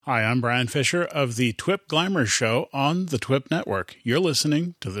Hi, I'm Bryan Fisher of the TWIP Glamour Show on the TWIP Network. You're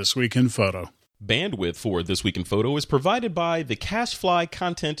listening to This Week in Photo. Bandwidth for This Week in Photo is provided by the CashFly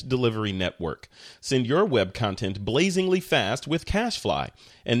Content Delivery Network. Send your web content blazingly fast with CashFly.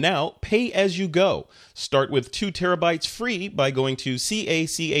 And now, pay as you go. Start with 2 terabytes free by going to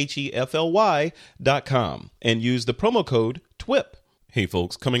CACHEFLY.com and use the promo code TWIP. Hey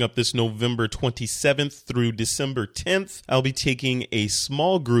folks, coming up this November 27th through December 10th, I'll be taking a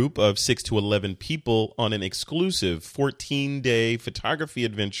small group of 6 to 11 people on an exclusive 14-day photography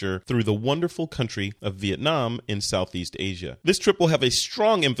adventure through the wonderful country of Vietnam in Southeast Asia. This trip will have a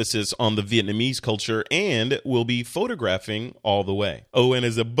strong emphasis on the Vietnamese culture and we'll be photographing all the way. Oh, and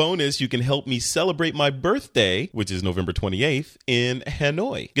as a bonus, you can help me celebrate my birthday, which is November 28th, in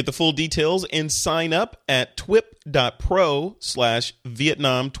Hanoi. Get the full details and sign up at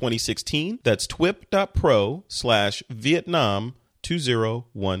twip.pro/Vietnam 2016. That's twip.pro/Vietnam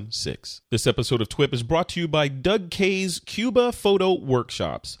 2016. This episode of TWIP is brought to you by Doug Kay's Cuba Photo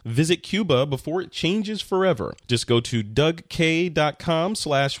Workshops. Visit Cuba before it changes forever. Just go to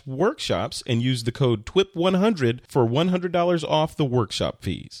dougkay.com/workshops and use the code TWIP100 for $100 off the workshop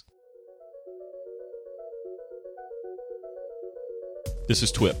fees. This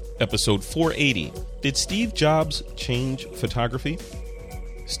is TWIP, episode 480. Did Steve Jobs change photography?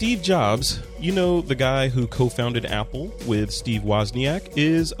 Steve Jobs, you know, the guy who co-founded Apple with Steve Wozniak,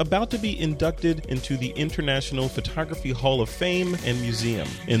 is about to be inducted into the International Photography Hall of Fame and Museum.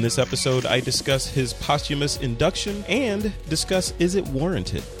 In this episode, I discuss his posthumous induction and discuss is it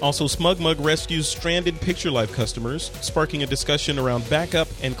warranted. Also, Smugmug rescues stranded PictureLife customers, sparking a discussion around backup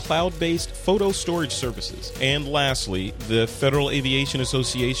and cloud-based photo storage services. And lastly, the Federal Aviation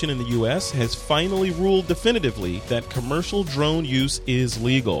Association in the U.S. has finally ruled definitively that commercial drone use is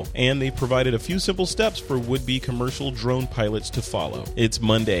legal. And they provided a few simple steps for would-be commercial drone pilots to follow. It's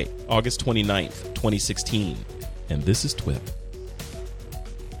Monday, August 29th, 2016, and this is TWIP.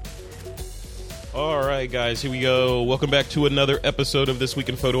 All right, guys, here we go. Welcome back to another episode of This Week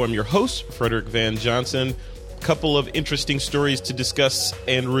in Photo. I'm your host, Frederick Van Johnson. Couple of interesting stories to discuss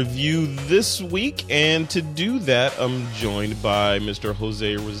and review this week, and to do that, I'm joined by Mr.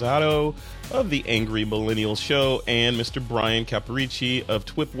 Jose Rosado of the Angry Millennial Show and Mr. Bryan Caporicci of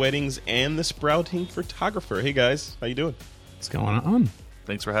TWIP Weddings and the Sprouting Photographer. Hey guys, how you doing? What's going on?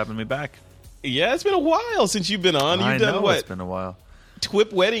 Thanks for having me back. Yeah, it's been a while since you've been on. You've done what? It's been a while.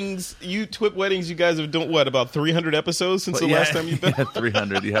 TWIP Weddings, you guys have done what, about 300 episodes since the last time you've been? Yeah,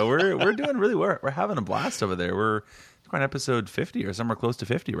 300. Yeah, we're doing really well. We're having a blast over there. We're on episode 50 or somewhere close to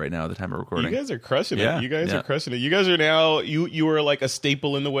 50 right now at the time of recording. You guys are crushing it. You guys are crushing it. You guys are now, you are like a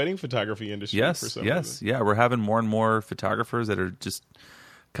staple in the wedding photography industry. Yes, for some yes. reason. Yeah, we're having more and more photographers that are just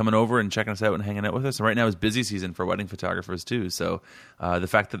coming over and checking us out and hanging out with us. And right now is busy season for wedding photographers too. So the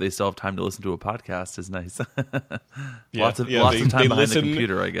fact that they still have time to listen to a podcast is nice. Lots of time behind the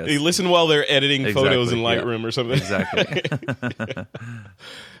computer, I guess. They listen while they're editing photos in Lightroom or something. Exactly.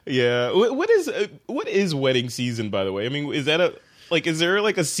 Yeah. What is wedding season, by the way? I mean, is there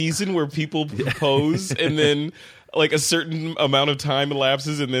a season where people propose and then like a certain amount of time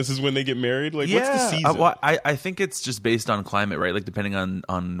elapses and this is when they get married? Like, what's the season? Well, I think it's just based on climate, right? Like, depending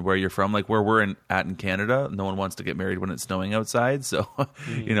on where you're from. Like, where we're at in Canada, no one wants to get married when it's snowing outside. So,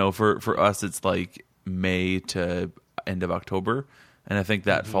 you know, for us, it's like May to end of October. And I think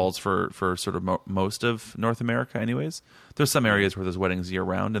that falls for sort of most of North America anyways. There's some areas where there's weddings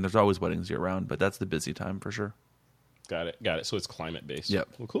year-round, and there's always weddings year-round, but that's the busy time for sure. Got it. So it's climate-based. Yep.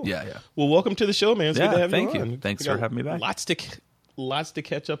 Well, cool. Yeah. Well, welcome to the show, man. It's good to have you on. Thanks for having me back. Lots to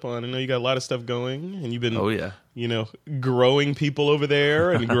catch up on. I know you got a lot of stuff going, and you've been, growing people over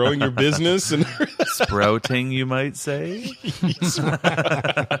there and growing your business and sprouting, you might say.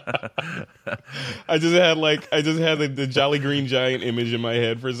 I just had the Jolly Green Giant image in my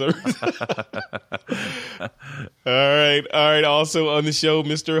head for some reason. All right. Also on the show,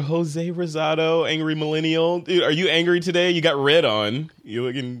 Mr. Jose Rosado, Angry Millennial. Dude, are you angry today? You got red on. You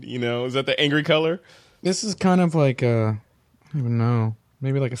looking, is that the angry color? This is kind of like I don't even know,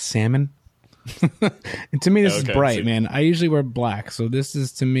 maybe like a salmon. And to me, this is bright, man. I usually wear black, so this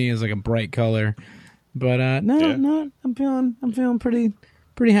is to me is like a bright color. But no, I'm feeling pretty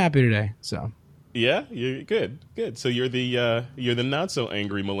happy today. So yeah, you're good. So you're the not so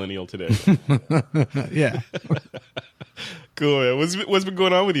angry millennial today. Yeah. Cool. Man. What's been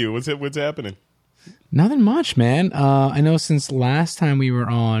going on with you? What's happening? Nothing much, man. I know since last time we were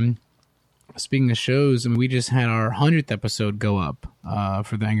on. Speaking of shows, we just had our 100th episode go up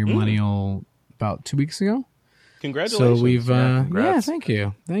for the Angry Millennial about 2 weeks ago. Congratulations. So we've,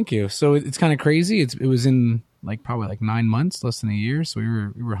 thank you. So it's kind of crazy. It was in like probably like 9 months, less than a year. So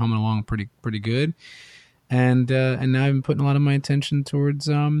we were humming along pretty good. And now I've been putting a lot of my attention towards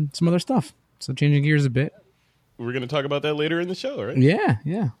some other stuff. So changing gears a bit. We're going to talk about that later in the show, right? Yeah.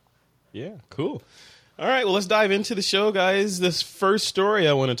 Yeah, cool. All right, well, let's dive into the show, guys. This first story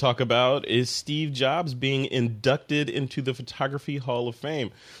I want to talk about is Steve Jobs being inducted into the Photography Hall of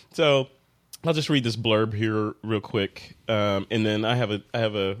Fame. So I'll just read this blurb here real quick, and then I have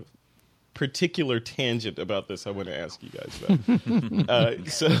a particular tangent about this I want to ask you guys about.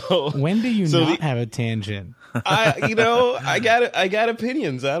 So when do you not have a tangent? I got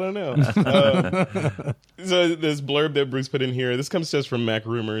opinions. I don't know. So this blurb that Bruce put in here, this comes to us from Mac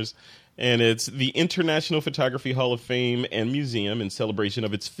Rumors, and it's the International Photography Hall of Fame and Museum, in celebration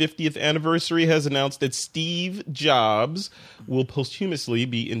of its 50th anniversary, has announced that Steve Jobs will posthumously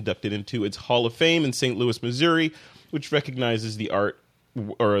be inducted into its Hall of Fame in St. Louis, Missouri, which recognizes the art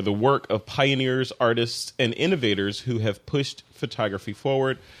or the work of pioneers, artists, and innovators who have pushed photography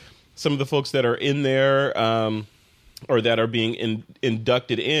forward. Some of the folks that are in there or that are being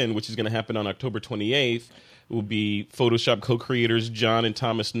inducted in, which is going to happen on October 28th, will be Photoshop co-creators John and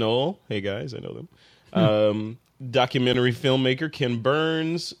Thomas Knoll. Hey, guys, I know them. Documentary filmmaker Ken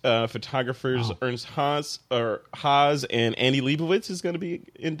Burns, photographers Ernst Haas and Andy Leibovitz is going to be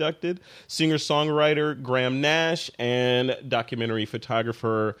inducted. Singer-songwriter Graham Nash and documentary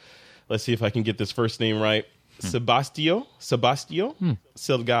photographer, let's see if I can get this first name right, Sebastio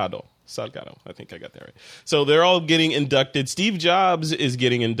Salgado. I think I got that right. So they're all getting inducted. Steve Jobs is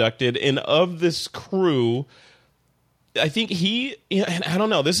getting inducted, and of this crew, I think and I don't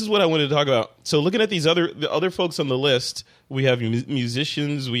know, this is what I wanted to talk about. So looking at the other folks on the list, we have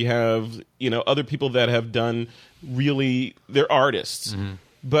musicians, we have, other people that have done really, they're artists. Mm-hmm.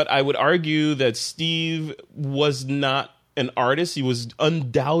 But I would argue that Steve was not an artist. He was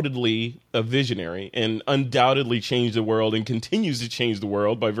undoubtedly a visionary and undoubtedly changed the world and continues to change the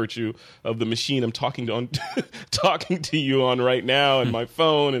world by virtue of the machine I'm talking to you on right now, and my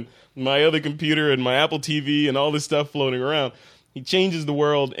phone and my other computer and my Apple TV and all this stuff floating around. He changes the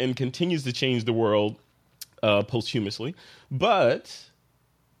world and continues to change the world posthumously. But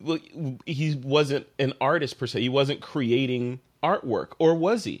he wasn't an artist per se. He wasn't creating artwork, or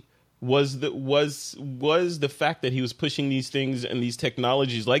was he? Was the fact that he was pushing these things and these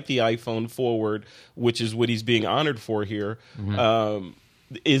technologies like the iPhone forward, which is what he's being honored for here,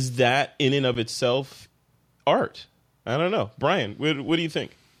 is that in and of itself art? I don't know. Bryan, what do you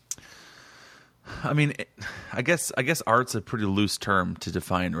think? I mean, I guess art's a pretty loose term to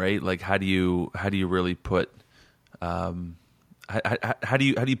define, right? Like, how do you really put how do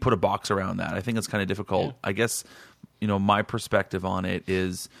you put a box around that? I think it's kind of difficult. Yeah. I guess, my perspective on it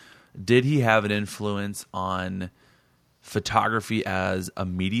is, did he have an influence on photography as a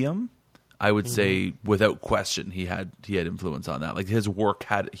medium? I would say without question he had influence on that. Like, his work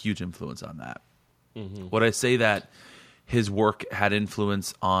had a huge influence on that. Mm-hmm. Would I say that his work had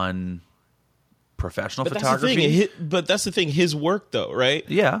influence on professional photography? But that's the thing. His work, though, right?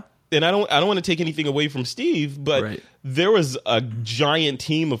 Yeah. And I don't want to take anything away from Steve, but there was a giant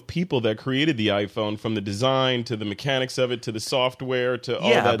team of people that created the iPhone, from the design to the mechanics of it to the software to all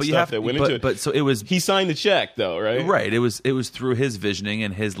that stuff that went into it. But so it was, he signed the check, though, right? Right. It was through his visioning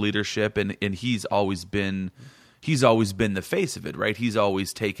and his leadership, and he's always been the face of it, right? He's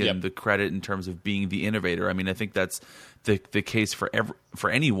always taken the credit in terms of being the innovator. I mean, I think that's the case for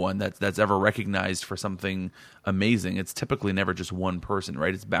anyone that's ever recognized for something amazing. It's typically never just one person,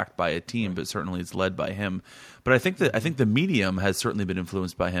 right? It's backed by a team, but certainly it's led by him. But I think the medium has certainly been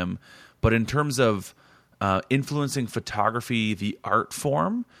influenced by him. But in terms of influencing photography, the art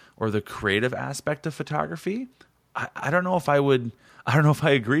form or the creative aspect of photography, I don't know if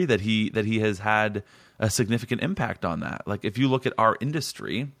I agree that he has had a significant impact on that. Like, if you look at our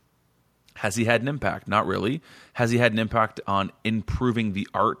industry, has he had an impact? Not really. Has he had an impact on improving the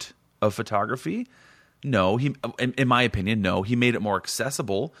art of photography? No. In my opinion, no. He made it more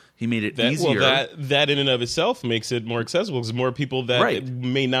accessible. He made it easier. Well, that in and of itself makes it more accessible, because more people that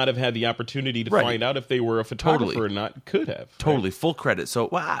may not have had the opportunity to find out if they were a photographer or not could have. Totally. Full credit. So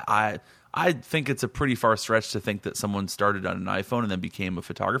I think it's a pretty far stretch to think that someone started on an iPhone and then became a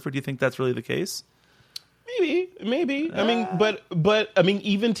photographer. Do you think that's really the case? Maybe. I mean, but I mean,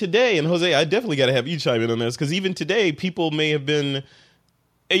 even today, and Jose, I definitely got to have you chime in on this, because even today, people may have been.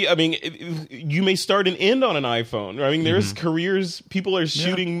 I mean, you may start and end on an iPhone. I mean, there's careers. People are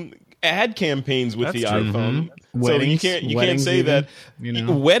shooting ad campaigns with the true. iPhone. Mm-hmm. So you can't say even, that you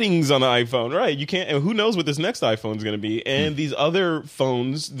know. weddings on the iPhone, right? You can't. And who knows what this next iPhone is going to be? And these other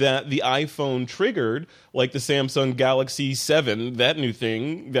phones that the iPhone triggered, like the Samsung Galaxy 7, that new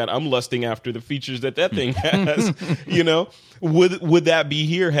thing that I'm lusting after the features that thing has. You know, would that be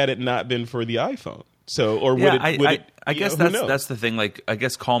here had it not been for the iPhone? So, or would it? I guess that's the thing. Like, I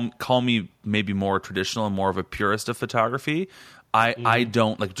guess call me maybe more traditional and more of a purist of photography. I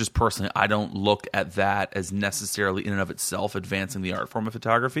don't, like, just personally, I don't look at that as necessarily in and of itself advancing the art form of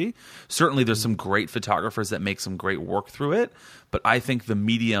photography. Certainly there's some great photographers that make some great work through it, but I think the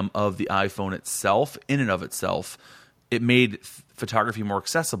medium of the iPhone itself, in and of itself, it made photography more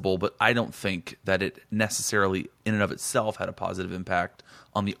accessible, but I don't think that it necessarily in and of itself had a positive impact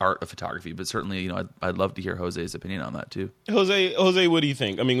on the art of photography. But certainly, I'd love to hear Jose's opinion on that too. Jose, what do you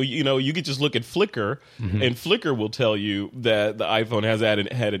think? I mean, you could just look at Flickr, and Flickr will tell you that the iPhone has had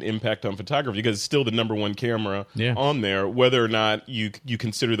an impact on photography because it's still the number one camera on there, whether or not you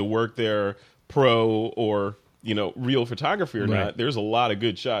consider the work there pro or real photography or not. There's a lot of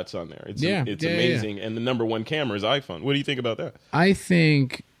good shots on there. It's amazing, and the number one camera is iPhone. What do you think about that? I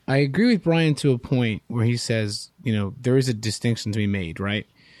think I agree with Bryan to a point where he says, there is a distinction to be made, right?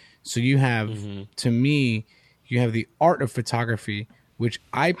 So you have, to me, you have the art of photography, which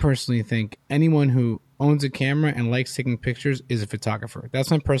I personally think anyone who owns a camera and likes taking pictures is a photographer.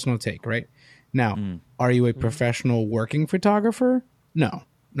 That's my personal take, right? Now, are you a professional working photographer? No.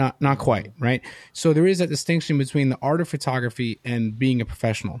 Not quite, right? So there is that distinction between the art of photography and being a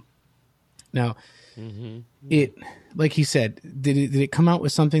professional. Now, it, like he said, did it come out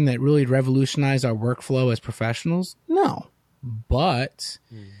with something that really revolutionized our workflow as professionals? No. But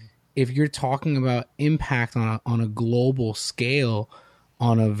if you're talking about impact on a global scale,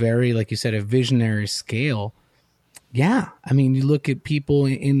 on a very, like you said, a visionary scale, yeah. I mean, you look at people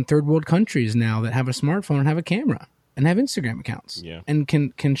in third world countries now that have a smartphone and have a camera. And have Instagram accounts, and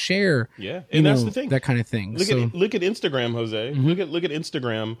can share, and that's the thing, that kind of thing. Look at Instagram, Jose. Look at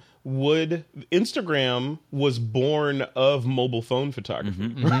Instagram. Instagram was born of mobile phone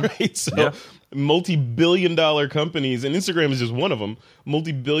photography, right? So multi-billion-dollar companies, and Instagram is just one of them.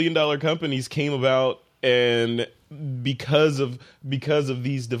 Multi-billion-dollar companies came about, and because of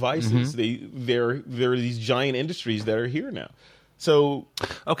these devices, there are these giant industries that are here now. So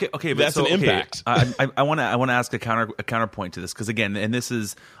okay, that's an impact. I want to ask a counterpoint to this, because again, and this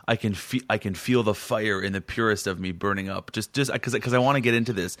is I can feel the fire in the purest of me burning up just because I want to get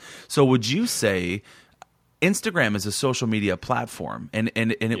into this. So would you say Instagram is a social media platform, and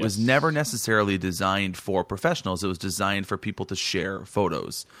it was never necessarily designed for professionals? It was designed for people to share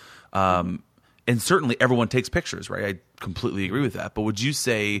photos. And certainly everyone takes pictures, right? I completely agree with that. But would you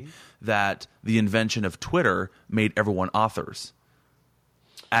say that the invention of Twitter made everyone authors?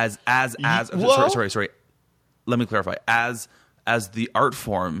 Sorry. Let me clarify. As the art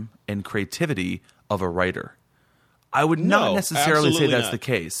form and creativity of a writer, I would not necessarily say that's the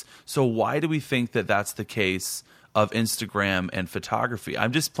case. So why do we think that that's the case of Instagram and photography?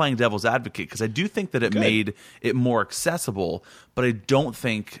 I'm just playing devil's advocate because I do think that it made it more accessible, but I don't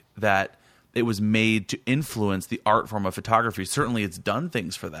think that it was made to influence the art form of photography. Certainly, it's done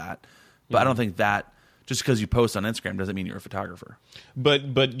things for that, but I don't think that. Just because you post on Instagram doesn't mean you're a photographer.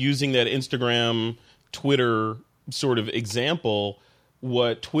 But using that Instagram, Twitter sort of example,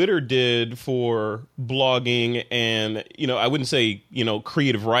 what Twitter did for blogging and, I wouldn't say,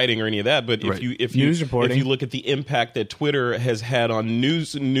 creative writing or any of that, but if you look at the impact that Twitter has had on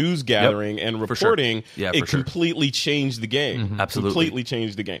news gathering and reporting, it completely changed the game. Absolutely. Completely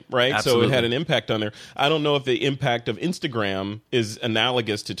changed the game, right? Absolutely. So it had an impact on there. I don't know if the impact of Instagram is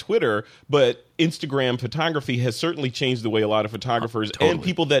analogous to Twitter, but Instagram photography has certainly changed the way a lot of photographers and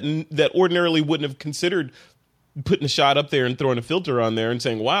people that ordinarily wouldn't have considered putting a shot up there and throwing a filter on there and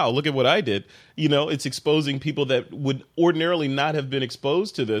saying, wow, look at what I did. It's exposing people that would ordinarily not have been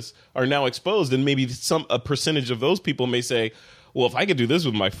exposed to this are now exposed. And maybe a percentage of those people may say, well, if I could do this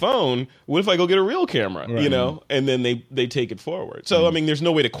with my phone, what if I go get a real camera, And then they take it forward. So, I mean, there's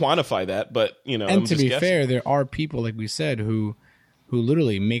no way to quantify that, but, And I'm to be guessing. fair, there are people, like we said, who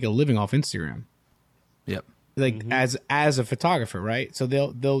literally make a living off Instagram. Yep. Like as a photographer, right? So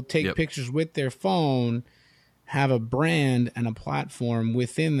they'll take pictures with their phone, have a brand and a platform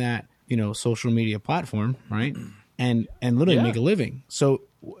within that, social media platform, right? And literally make a living. So,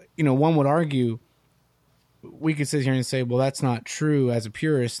 one would argue, we could sit here and say, well, that's not true as a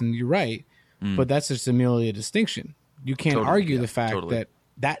purist, and you're right, but that's just merely a distinction. You can't argue the fact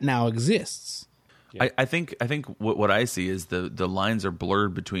that now exists. Yeah. I think what I see is the lines are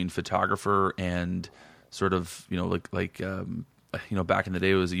blurred between photographer and sort of, back in the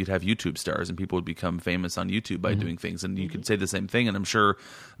day, it was you'd have YouTube stars and people would become famous on YouTube by doing things, and you could say the same thing. And I'm sure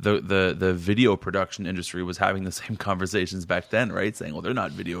the video production industry was having the same conversations back then, right? Saying, well, they're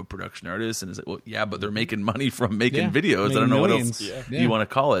not video production artists, and it's like, well, yeah, but they're making money from making videos. I don't know millions. What else you want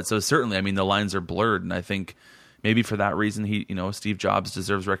to call it. So certainly, I mean, the lines are blurred, and I think maybe for that reason, Steve Jobs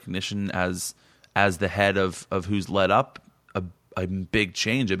deserves recognition as the head of who's led up a big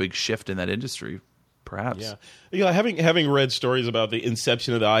change, a big shift in that industry. Perhaps. Yeah. Having read stories about the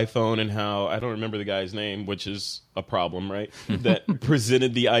inception of the iPhone and how, I don't remember the guy's name, which is a problem, right? That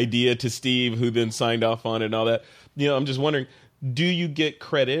presented the idea to Steve, who then signed off on it and all that. I'm just wondering, do you get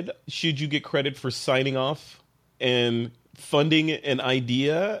credit? Should you get credit for signing off and funding an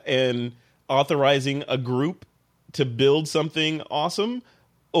idea and authorizing a group to build something awesome?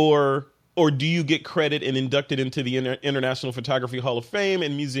 Or do you get credit and inducted into the International Photography Hall of Fame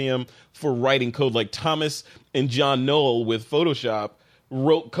and Museum for writing code? Like Thomas and John Knoll with Photoshop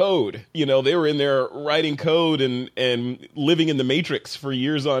wrote code. They were in there writing code and living in the matrix for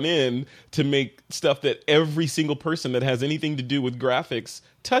years on end to make stuff that every single person that has anything to do with graphics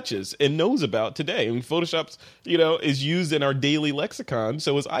touches and knows about today. I mean, Photoshop's, is used in our daily lexicon,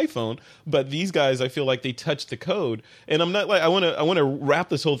 so is iPhone. But these guys, I feel like they touch the code. And I'm not like, I want to wrap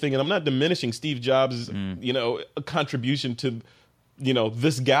this whole thing, and I'm not diminishing Steve Jobs' a contribution to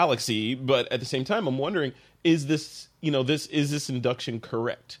this galaxy, but at the same time, I'm wondering, is this induction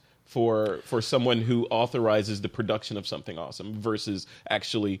correct for someone who authorizes the production of something awesome versus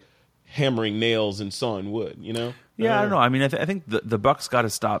actually hammering nails and sawing wood? Yeah, I don't know. I mean, I think the buck's got to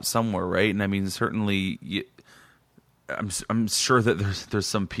stop somewhere, right? And I mean, certainly, I'm sure that there's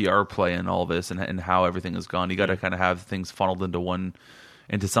some PR play in all this and how everything has gone. You got to kind of have things funneled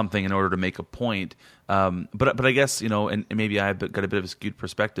into something in order to make a point. But I guess, and maybe I've got a bit of a skewed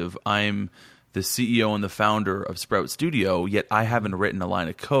perspective. I'm the CEO and the founder of Sprout Studio, yet I haven't written a line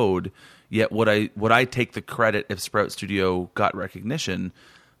of code. Yet would I take the credit if Sprout Studio got recognition?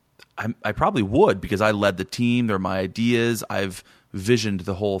 I probably would, because I led the team. They're my ideas. I've visioned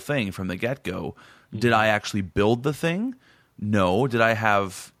the whole thing from the get-go. Did I actually build the thing? No. Did I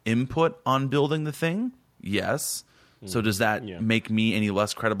have input on building the thing? Yes. So does that make me any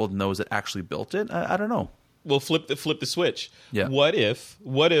less credible than those that actually built it? I don't know. Well, flip the switch. Yeah. What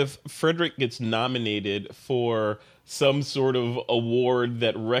if Frederick gets nominated for some sort of award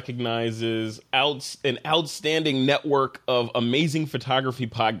that recognizes an outstanding network of amazing photography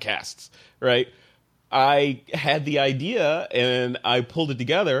podcasts, right? I had the idea and I pulled it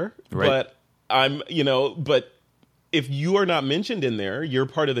together, right. but if you are not mentioned in there, you're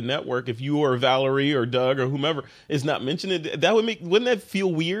part of the network. If you or Valerie or Doug or whomever is not mentioned, wouldn't that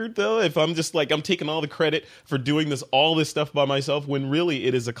feel weird though? If I'm just like, I'm taking all the credit for doing all this stuff by myself, when really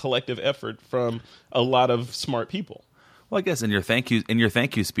it is a collective effort from a lot of smart people. Well, I guess in your thank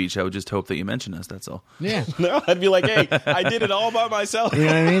you speech, I would just hope that you mention us. That's all. Yeah. No, I'd be like, hey, I did it all by myself. You know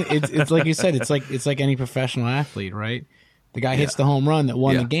what I mean? It's like you said. It's like any professional athlete, right? The guy hits the home run that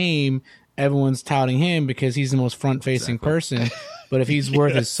won the game. Everyone's touting him because he's the most front-facing person. But if he's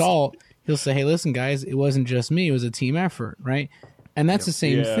worth his salt, he'll say, hey, listen, guys, it wasn't just me. It was a team effort, right? And that's the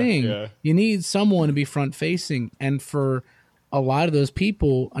same thing. Yeah. You need someone to be front-facing. And for a lot of those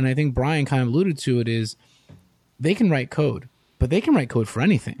people, and I think Bryan kind of alluded to it, is they can write code, but they can write code for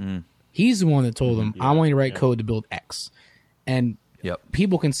anything. He's the one that told them, I want you to write code to build X. And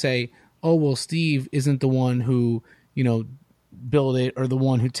people can say, oh, well, Steve isn't the one who, build it, or the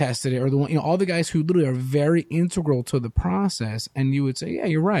one who tested it, or the one, all the guys who literally are very integral to the process. And you would say, yeah,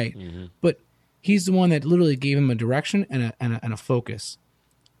 you're right. But he's the one that literally gave him a direction and a focus.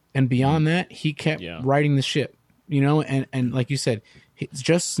 And beyond that, he kept riding the ship, and like you said, it's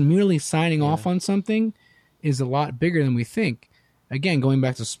just merely signing off on something is a lot bigger than we think. Again, going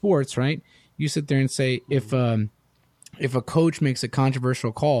back to sports, right? You sit there and say, if a coach makes a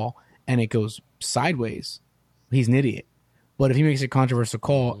controversial call and it goes sideways, he's an idiot. But if he makes a controversial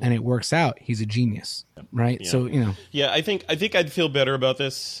call and it works out, he's a genius, right? Yeah. So Yeah, I think I'd feel better about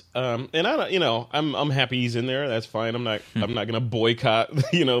this. And I don't, I'm happy he's in there. That's fine. I'm not going to boycott,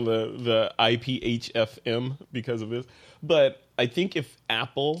 the IPHFM because of this. But I think if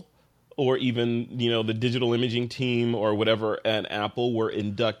Apple or even the digital imaging team or whatever at Apple were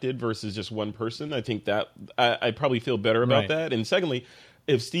inducted versus just one person, I think that I'd probably feel better about that. And secondly,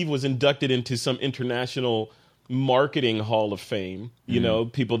 if Steve was inducted into some international marketing hall of fame,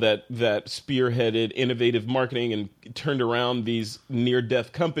 people that spearheaded innovative marketing and turned around these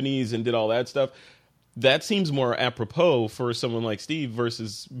near-death companies and did all that stuff, that seems more apropos for someone like Steve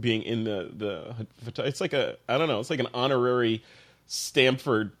versus being in the it's like it's like an honorary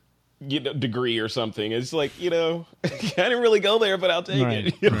Stanford degree or something. It's like, I didn't really go there, but I'll take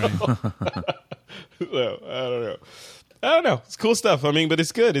it. So, I don't know. It's cool stuff. I mean, but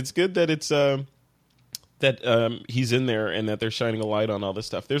it's good. It's good that it's that he's in there and that they're shining a light on all this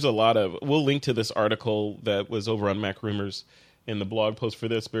stuff. There's a lot of. We'll link to this article that was over on Mac Rumors in the blog post for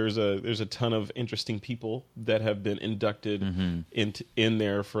this. There's a ton of interesting people that have been inducted in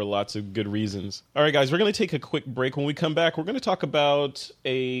there for lots of good reasons. All right, guys, we're going to take a quick break. When we come back, we're going to talk about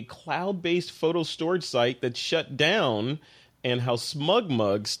a cloud-based photo storage site that shut down and how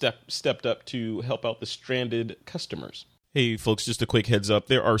Smugmug stepped up to help out the stranded customers. Hey, folks, just a quick heads up.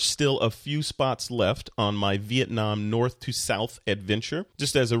 There are still a few spots left on my Vietnam North to South adventure.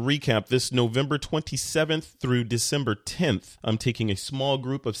 Just as a recap, this November 27th through December 10th, I'm taking a small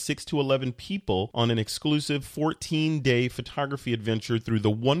group of 6 to 11 people on an exclusive 14-day photography adventure through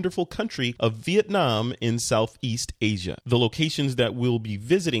the wonderful country of Vietnam in Southeast Asia. The locations that we'll be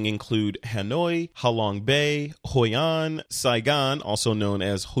visiting include Hanoi, Ha Long Bay, Hoi An, Saigon, also known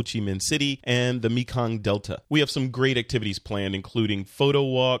as Ho Chi Minh City, and the Mekong Delta. We have some great activities planned, including photo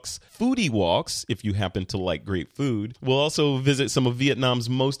walks, foodie walks, if you happen to like great food. We'll also visit some of Vietnam's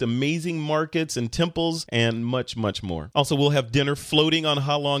most amazing markets and temples, and much, much more. Also, we'll have dinner floating on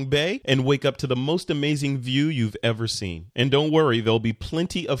Ha Long Bay and wake up to the most amazing view you've ever seen. And don't worry, there'll be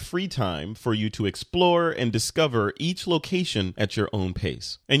plenty of free time for you to explore and discover each location at your own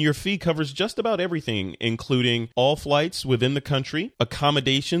pace. And your fee covers just about everything, including all flights within the country,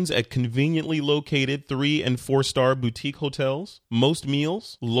 accommodations at conveniently located 3- and 4-star boutique hotels, most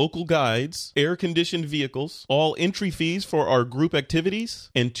meals, local guides, air-conditioned vehicles, all entry fees for our group activities,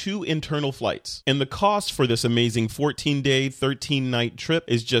 and 2 internal flights. And the cost for this amazing 14-day, 13-night trip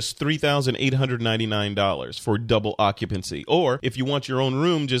is just $3,899 for double occupancy. Or if you want your own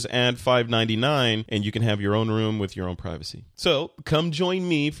room, just add $599 and you can have your own room with your own privacy. So come join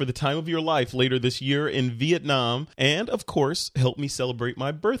me for the time of your life later this year in Vietnam, and of course, help me celebrate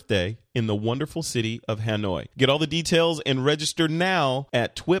my birthday in the wonderful city of Hanoi. Get all the details and register now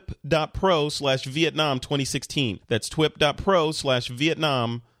at twip.pro/Vietnam 2016. That's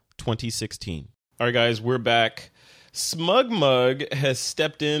twip.pro/Vietnam 2016. All right, guys, we're back. Smugmug has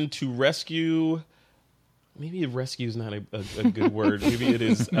stepped in to rescue. Maybe rescue is not a good word. Maybe it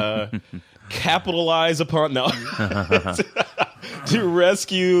is capitalize upon. No. To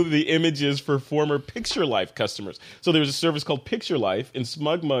rescue the images for former PictureLife customers. So there was a service called PictureLife, and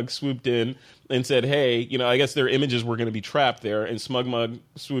Smugmug swooped in and said, hey, I guess their images were going to be trapped there, and Smugmug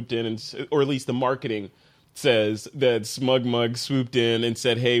swooped in, or at least the marketing says that Smugmug swooped in and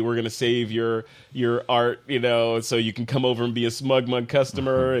said, hey, we're going to save your art, so you can come over and be a Smugmug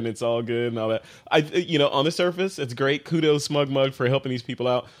customer, and it's all good and all that. On the surface, it's great. Kudos, Smugmug, for helping these people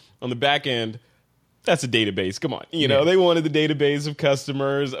out. On the back end, that's a database. Come on. They wanted the database of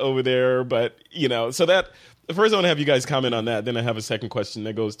customers over there, but, so that first I want to have you guys comment on that. Then I have a second question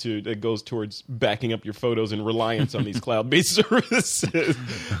that goes towards backing up your photos and reliance on these cloud-based services.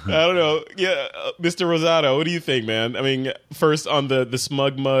 I don't know. Yeah. Mr. Rosado, what do you think, man? I mean, first on the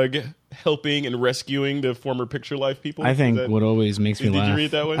Smugmug helping and rescuing the former PictureLife people. I think what always makes me laugh. Did you read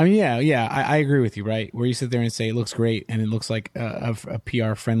it that way? I mean, yeah. I agree with you, right? Where you sit there and say it looks great and it looks like a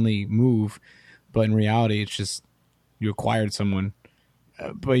PR-friendly move. But in reality, it's just you acquired someone,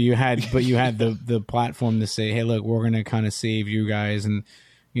 but you had the platform to say, hey, look, we're going to kind of save you guys, and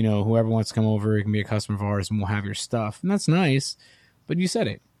whoever wants to come over, it can be a customer of ours, and we'll have your stuff, and that's nice. But you said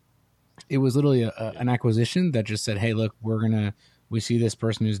it. It was literally an acquisition that just said, hey, look, we see this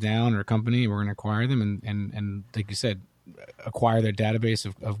person who's down or a company, we're going to acquire them, and like you said, acquire their database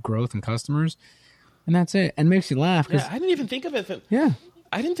of growth and customers, and that's it. And it makes you laugh. Yeah, I didn't even think of it.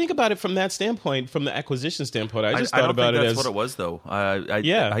 I didn't think about it from that standpoint, from the acquisition standpoint. I just thought about it as what it was, though.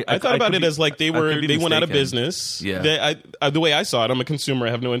 I thought about it as like they went out of business. Yeah. The way I saw it, I'm a consumer. I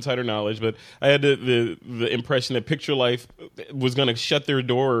have no insider knowledge, but I had the impression that PictureLife was going to shut their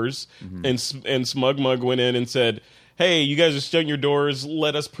doors, and Smugmug went in and said, "Hey, you guys are shutting your doors.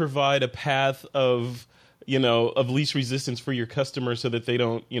 Let us provide a path of least resistance for your customers so that they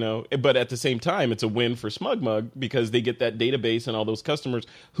don't, but at the same time, it's a win for Smugmug because they get that database and all those customers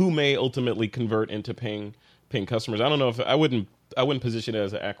who may ultimately convert into paying customers. I don't know if I wouldn't position it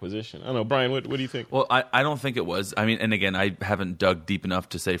as an acquisition. I don't know. Brian, what do you think? Well, I don't think it was. I mean, and again, I haven't dug deep enough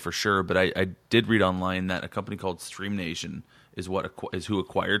to say for sure, but I did read online that a company called StreamNation is who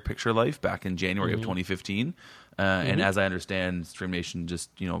acquired PictureLife back in January of 2015. And as I understand, StreamNation just,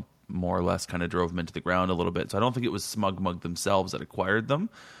 more or less kind of drove them into the ground a little bit. So I don't think it was Smugmug themselves that acquired them.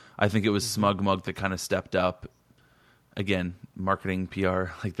 I think it was Smugmug that kind of stepped up. Again, marketing, PR,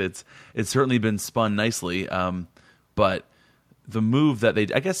 like that's. It's certainly been spun nicely, but the move that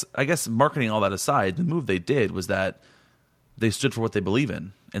I guess marketing all that aside, the move they did was that they stood for what they believe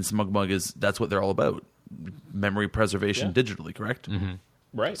in, and Smugmug that's what they're all about: memory preservation digitally, correct? Mm-hmm.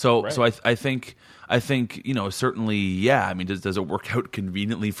 Right. So right. so I think certainly, yeah. I mean, does it work out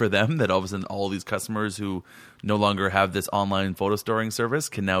conveniently for them that all of a sudden all these customers who no longer have this online photo storing service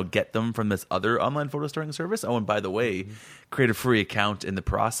can now get them from this other online photo storing service? Oh, and by the way, create a free account in the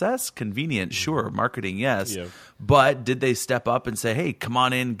process. Convenient, sure. Marketing, yes. Yeah. But did they step up and say, hey, come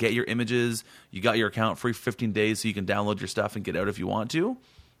on in, get your images. You got your account free for 15 days so you can download your stuff and get out if you want to?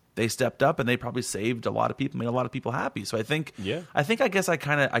 They stepped up and they probably saved a lot of people, made a lot of people happy. So I guess I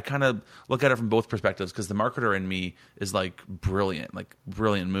kind of look at it from both perspectives, because the marketer in me is like brilliant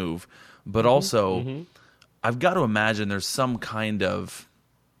move, but also I've got to imagine there's some kind of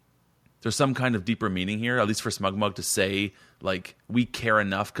deeper meaning here, at least for Smugmug to say, like, we care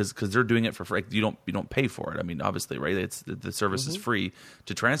enough because they're doing it for free. You don't pay for it. I mean, obviously, right? It's the service is free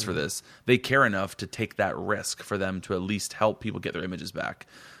to transfer this. They care enough to take that risk for them to at least help people get their images back.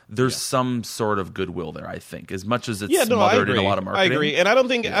 There's some sort of goodwill there, I think, as much as it's smothered in a lot of marketing. I agree, and I don't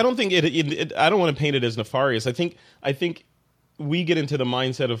think I don't want to paint it as nefarious. I think we get into the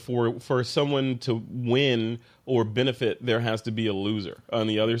mindset of for someone to win or benefit, there has to be a loser on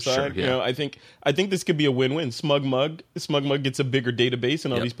the other side. Sure, yeah. I think this could be a win-win. Smugmug gets a bigger database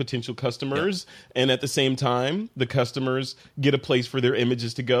and all these potential customers, and at the same time, the customers get a place for their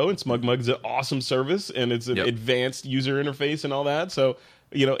images to go. And Smugmug's an awesome service, and it's an advanced user interface and all that. So,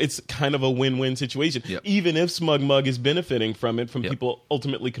 it's kind of a win-win situation, even if Smugmug is benefiting from it, from people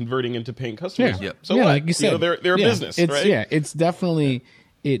ultimately converting into paying customers. Yeah. So like you said, they're a business, right? Yeah, it's definitely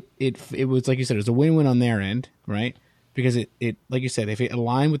it was, like you said, it was a win-win on their end, right? Because it like you said, if it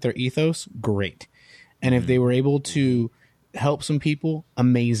aligned with their ethos, great, and if they were able to help some people,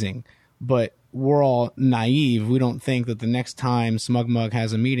 amazing. But we're all naive. We don't think that the next time Smugmug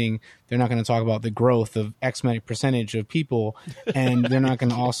has a meeting, they're not going to talk about the growth of X many percentage of people, and they're not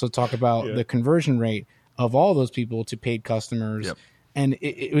going to also talk about the conversion rate of all those people to paid customers. Yep. And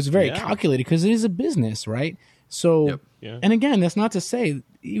it was very calculated, because it is a business, right? So, and again, that's not to say,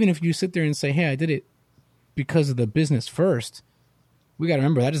 even if you sit there and say, hey, I did it because of the business first, we got to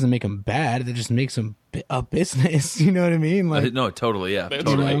remember that doesn't make them bad. That just makes them a business. You know what I mean? Like, no, totally, yeah. That's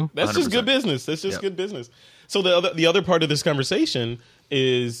totally. Right. That's 100%. Just good business. That's just good business. So the other part of this conversation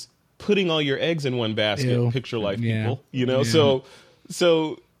is putting all your eggs in one basket. PictureLife people,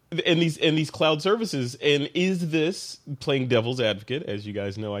 So and these cloud services, and is this, playing devil's advocate, as you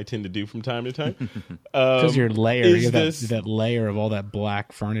guys know I tend to do from time to time, because you have that layer of all that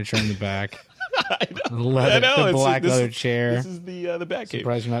black furniture in the back. I know. The black leather chair. This is the Batcave.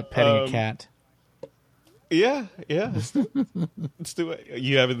 Surprised you're not petting a cat. Yeah. Let's do it.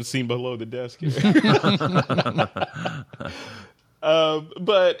 You haven't seen below the desk here.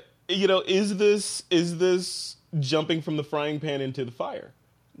 But is this jumping from the frying pan into the fire?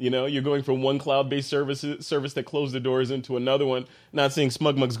 You're going from one cloud-based service that closed the doors into another one. Not saying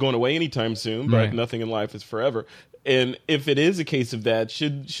Smugmug's going away anytime soon, but nothing in life is forever. And if it is a case of that,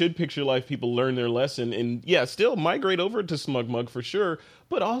 should PictureLife people learn their lesson and still migrate over to Smugmug for sure,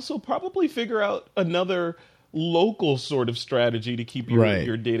 but also probably figure out another local sort of strategy to keep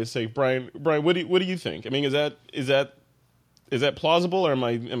your data safe. Bryan, what do you think? I mean, is that plausible, or am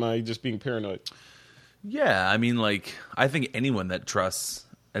I just being paranoid? Yeah, I mean, like, I think anyone that trusts.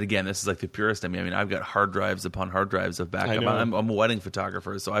 And again, this is like the purest in me. I mean, I've got hard drives upon hard drives of backup. I'm a wedding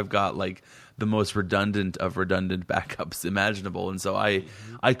photographer, so I've got like the most redundant of redundant backups imaginable. And so I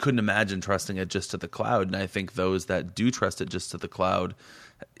couldn't imagine trusting it just to the cloud. And I think those that do trust it just to the cloud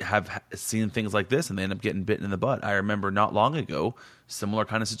have seen things like this, and they end up getting bitten in the butt. I remember not long ago, similar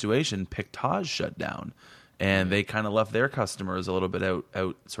kind of situation, PictureLife shut down. And they kind of left their customers a little bit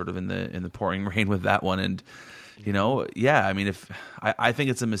out sort of in the pouring rain with that one. And I mean, I think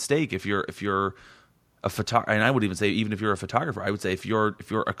it's a mistake if you're a photographer, and I would even say, even if you're a photographer, I would say if you're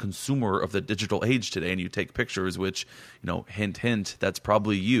a consumer of the digital age today and you take pictures, which, hint, hint, that's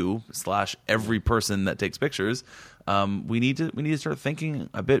probably you / every person that takes pictures. We need to start thinking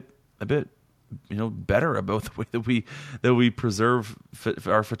a bit better about the way that we preserve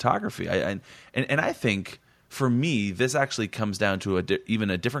our photography. And I think for me, this actually comes down to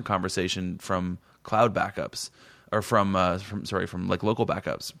even a different conversation from cloud backups, or from like local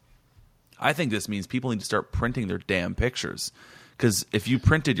backups. I think this means people need to start printing their damn pictures, because if you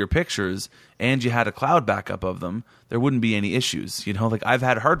printed your pictures and you had a cloud backup of them, there wouldn't be any issues. Like, I've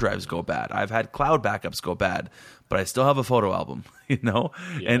had hard drives go bad, I've had cloud backups go bad, but I still have a photo album.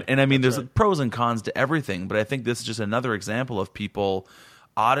 And I mean, there's pros and cons to everything, but I think this is just another example of people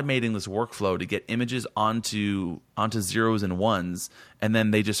automating this workflow to get images onto zeros and ones, and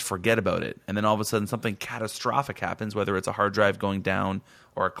then they just forget about it. And then all of a sudden something catastrophic happens, whether it's a hard drive going down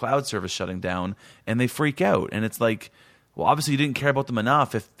or a cloud service shutting down, and they freak out. And it's like, well, obviously you didn't care about them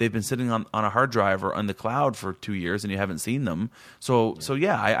enough if they've been sitting on a hard drive or on the cloud for 2 years and you haven't seen them. So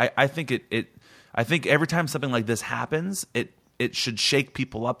yeah, I think I think every time something like this happens, it should shake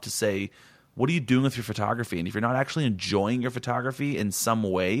people up to say, what are you doing with your photography? And if you're not actually enjoying your photography in some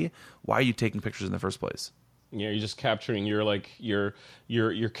way, why are you taking pictures in the first place? Yeah, you're just capturing.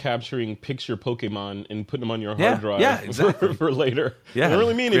 You're capturing picture Pokemon and putting them on your hard drive. Yeah, exactly. for later. Yeah. They don't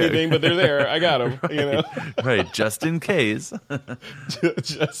really mean anything, but they're there. I got them. Right. You know, Right? Just in case.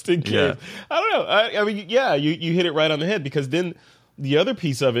 just in case. Yeah. I don't know. I mean, yeah, you hit it right on the head, because then the other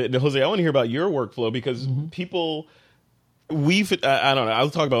piece of it, and Jose, I want to hear about your workflow, because people. I don't know. I'll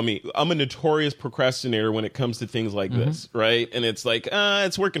talk about me. I'm a notorious procrastinator when it comes to things like this, right? And it's like,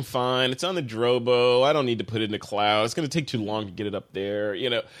 it's working fine. It's on the Drobo. I don't need to put it in the cloud. It's going to take too long to get it up there. You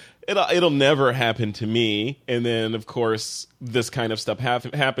know, it'll never happen to me. And then, of course, this kind of stuff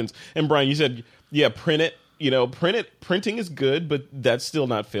happens. And Bryan, you said, yeah, print it. You know, printing is good, but that's still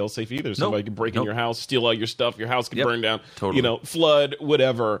not fail-safe either. Somebody could break in your house, steal all your stuff, your house could burn down, totally. You know, flood,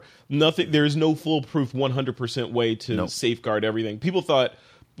 whatever. Nothing. There's no foolproof 100% way to safeguard everything. People thought,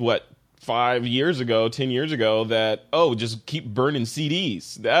 5 years ago, 10 years ago, that, just keep burning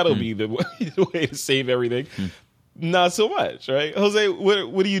CDs. That'll be the way to save everything. Not so much, right? Jose,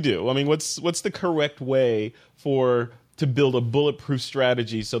 what do you do? I mean, what's the correct way to build a bulletproof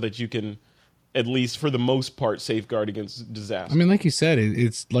strategy so that you can, at least for the most part, safeguard against disaster? I mean, like you said,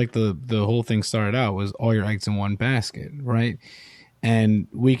 it's like the whole thing started out was all your eggs in one basket, right? And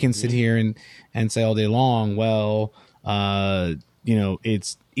we can sit here and say all day long, well,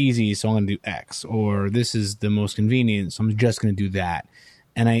 it's easy, so I'm going to do X, or this is the most convenient, so I'm just going to do that.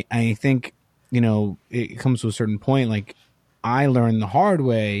 And I think, it comes to a certain point, like I learned the hard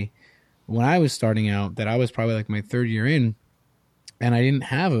way when I was starting out, that I was probably like my third year in, and I didn't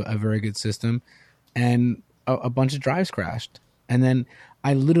have a very good system, and a bunch of drives crashed. And then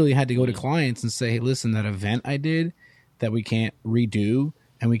I literally had to go to clients and say, hey, listen, that event I did that we can't redo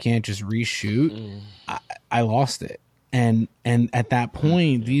and we can't just reshoot, I lost it. And at that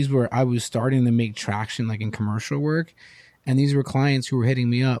point, I was starting to make traction like in commercial work, and these were clients who were hitting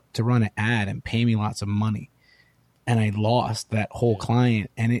me up to run an ad and pay me lots of money. And I lost that whole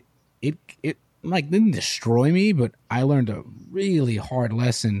client, and it like didn't destroy me, but I learned a really hard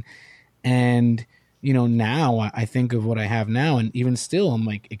lesson. And now I think of what I have now, and even still I'm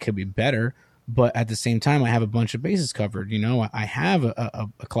like, it could be better, but at the same time I have a bunch of bases covered. I have a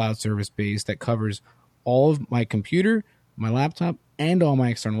cloud service base that covers all of my computer, my laptop, and all my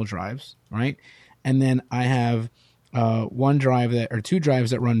external drives, right? And then I have two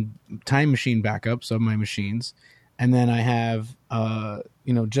drives that run time machine backups of my machines. And then I have,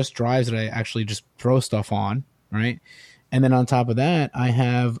 just drives that I actually just throw stuff on, right? And then on top of that, I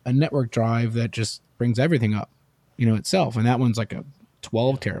have a network drive that just brings everything up, itself. And that one's like a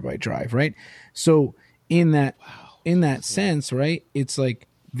 12 terabyte drive, right? So in that sense, right, it's like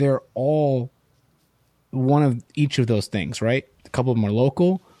they're all one of each of those things, right? A couple of them are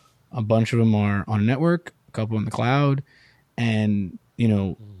local, a bunch of them are on a network, a couple in the cloud, and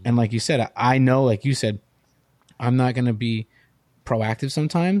and like you said, I know, like you said, I'm not going to be proactive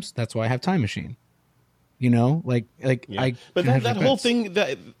sometimes. That's why I have Time Machine. But that whole thing,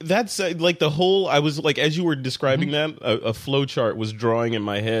 that's like the whole, I was like, as you were describing that, a flow chart was drawing in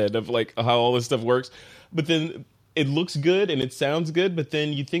my head of like how all this stuff works. But then it looks good and it sounds good, but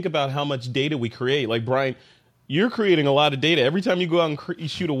then you think about how much data we create. Like, Bryan, you're creating a lot of data. Every time you go out and you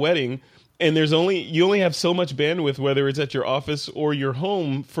shoot a wedding, and you only have so much bandwidth, whether it's at your office or your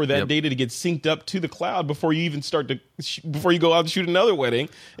home, for that data to get synced up to the cloud before you even before you go out and shoot another wedding.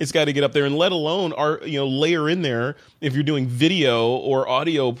 It's got to get up there, and let alone layer in there if you're doing video or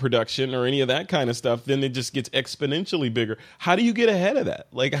audio production or any of that kind of stuff. Then it just gets exponentially bigger. How do you get ahead of that?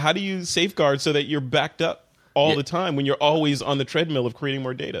 Like, how do you safeguard so that you're backed up all the time when you're always on the treadmill of creating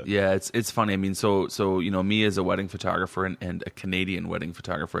more data? Yeah, it's funny. I mean, so me as a wedding photographer and a Canadian wedding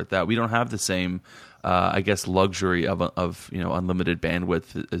photographer at that, we don't have the same, I guess, luxury of unlimited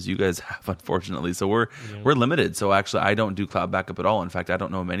bandwidth as you guys have, unfortunately. So we're limited. So actually, I don't do cloud backup at all. In fact, I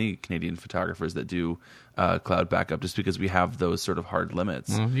don't know many Canadian photographers that do cloud backup, just because we have those sort of hard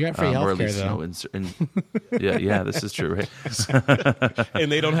limits. You got free healthcare, though. Yeah, this is true, right?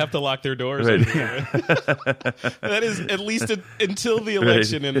 And they don't have to lock their doors. Right. That is at least until the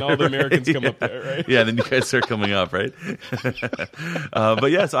election, and all the Americans come up there, right? Yeah, then you guys start coming up, right? But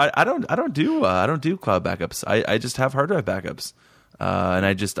yeah, so I don't do cloud backups. I just have hard drive backups. And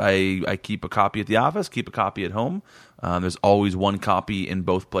I keep a copy at the office, keep a copy at home. There's always one copy in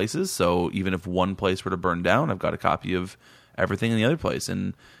both places, so even if one place were to burn down, I've got a copy of everything in the other place.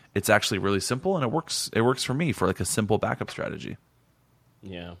 And it's actually really simple, and it works for me for like a simple backup strategy.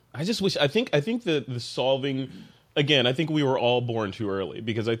 Yeah, I just wish. I think the solving, again, I think we were all born too early,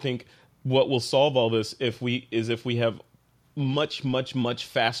 because I think what will solve all this if we have much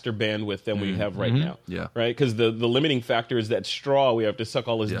faster bandwidth than we have right now. Yeah. Right? Because the limiting factor is that straw we have to suck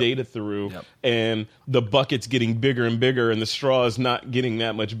all this data through, and the bucket's getting bigger and bigger, and the straw is not getting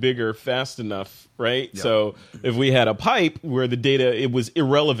that much bigger fast enough, right? Yep. So if we had a pipe where the data, it was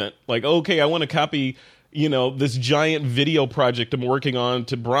irrelevant, like, okay, I want to copy, this giant video project I'm working on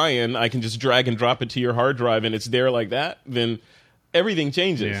to Bryan, I can just drag and drop it to your hard drive and it's there like that, then everything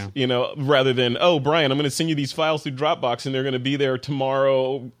changes, rather than, oh, Bryan, I'm going to send you these files through Dropbox and they're going to be there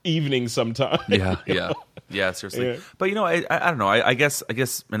tomorrow evening sometime. Yeah, seriously. Yeah. But, I don't know. I guess,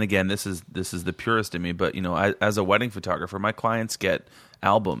 and again, this is the purist in me, but, as a wedding photographer, my clients get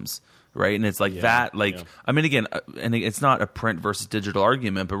albums, right? And it's like that, like, I mean, again, and it's not a print versus digital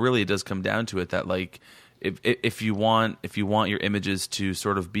argument, but really it does come down to it that, like, if you want your images to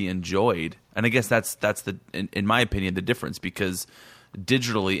sort of be enjoyed, and I guess that's in my opinion the difference, because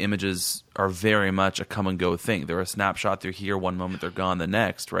digitally images are very much a come and go thing. They're a snapshot. They're here one moment, they're gone the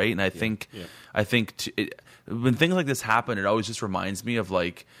next, right? And I think when things like this happen, it always just reminds me of,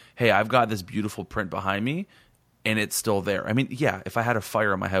 like, hey, I've got this beautiful print behind me, and it's still there. I mean, yeah, if I had a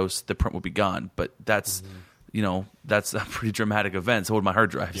fire in my house, the print would be gone, but that's. That's a pretty dramatic event. So would my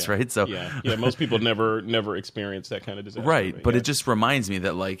hard drives, right? So most people never experience that kind of disaster. Right, but it just reminds me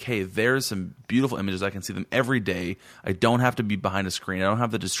that, like, hey, there's some beautiful images. I can see them every day. I don't have to be behind a screen. I don't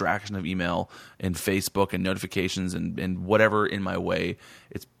have the distraction of email and Facebook and notifications and whatever in my way.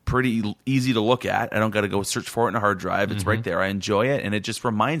 It's pretty easy to look at. I don't got to go search for it in a hard drive. It's right there. I enjoy it, and it just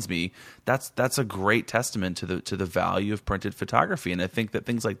reminds me that's a great testament to the value of printed photography. And I think that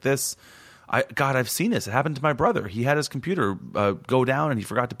things like this. I've seen this. It happened to my brother. He had his computer go down and he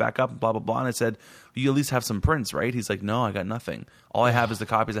forgot to back up and blah, blah, blah. And I said, you at least have some prints, right? He's like, no, I got nothing. All I have is the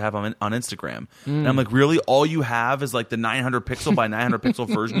copies I have on Instagram. And I'm like, really? All you have is like the 900 pixel by 900 pixel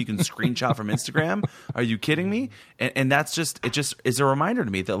version you can screenshot from Instagram? Are you kidding me? And that's it just is a reminder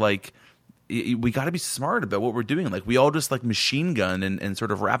to me that, like, we got to be smart about what we're doing. Like, we all just like machine gun and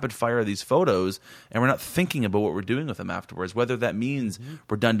sort of rapid fire these photos, and we're not thinking about what we're doing with them afterwards, whether that means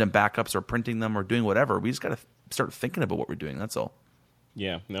redundant backups or printing them or doing whatever. We just got to start thinking about what we're doing. That's all.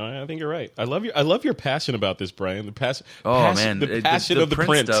 Yeah, no, I think you're right. I love your passion about this, Bryan. The passion of the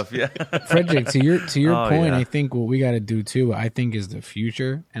print stuff. Yeah, Frederick, to your point, I think what we got to do too, I think, is the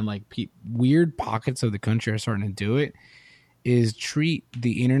future, and like weird pockets of the country are starting to do it, is treat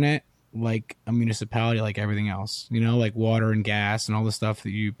the internet like a municipality, like everything else, like water and gas and all the stuff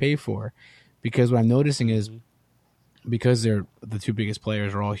that you pay for. Because what I'm noticing is, because they're the two biggest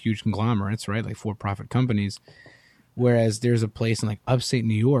players are all huge conglomerates, right? Like for-profit companies. Whereas there's a place in like upstate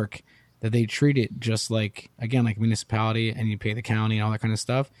New York that they treat it just like, again, like municipality, and you pay the county and all that kind of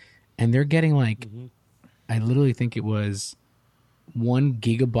stuff. And they're getting like, I literally think it was 1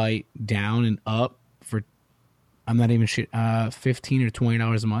 gigabyte down and up for, I'm not even shit, $15 or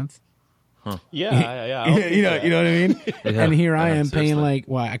 $20 a month. Huh. Yeah. you know what I mean? And here I am paying seriously.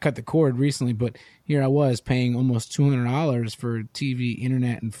 I cut the cord recently, but here I was paying almost $200 for TV,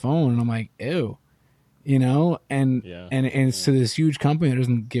 internet, and phone, and I'm like, ew, and it's to this huge company that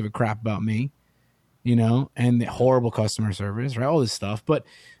doesn't give a crap about me, and the horrible customer service, right? All this stuff, but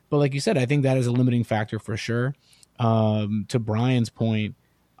like you said, I think that is a limiting factor for sure. To Bryan's point,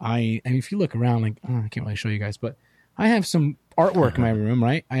 I mean, if you look around, like, I can't really show you guys, but I have some artwork in my room,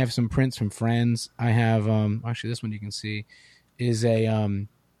 right? I have some prints from friends. I have actually this one you can see is a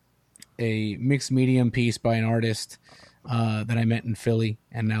mixed medium piece by an artist that I met in Philly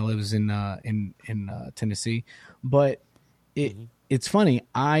and now lives in Tennessee. But it's funny.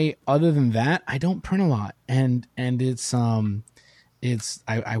 Other than that, I don't print a lot, and it's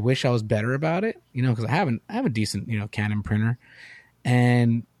I wish I was better about it, because I have a decent Canon printer,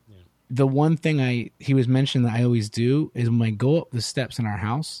 and the one thing he was mentioning that I always do is when I go up the steps in our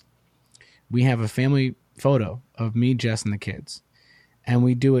house, we have a family photo of me, Jess, and the kids. And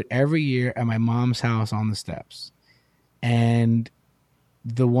we do it every year at my mom's house on the steps. And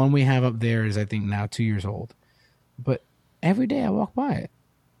the one we have up there is, I think, now 2 years old. But every day I walk by it.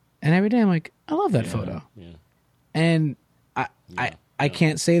 And every day I'm like, I love that photo. Yeah. And I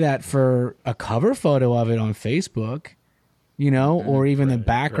can't say that for a cover photo of it on Facebook. Or even the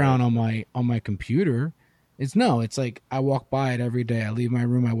background on my computer. It's like I walk by it every day. I leave my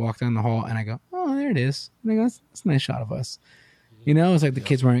room, I walk down the hall, and I go, oh, there it is. And I go, that's a nice shot of us. You know, it's like the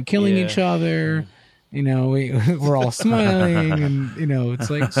kids weren't killing each other. You know, we're all smiling, and you know, it's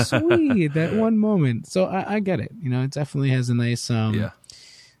like sweet that one moment. So I get it. You know, it definitely has a nice,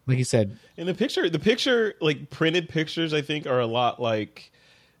 like you said. And the picture, like printed pictures, I think are a lot like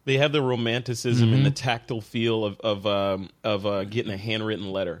they have the romanticism and the tactile feel of getting a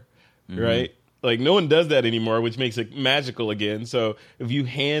handwritten letter, right? Like no one does that anymore, which makes it magical again. So if you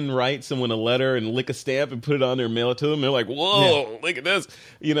handwrite someone a letter and lick a stamp and put it on there and mail it to them, they're like, "Whoa, look at this!"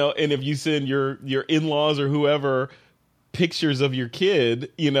 You know. And if you send your in-laws or whoever pictures of your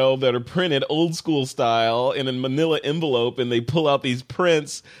kid, you know, that are printed old school style in a manila envelope, and they pull out these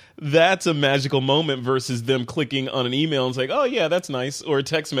prints, that's a magical moment versus them clicking on an email and saying, "Oh yeah, that's nice," or a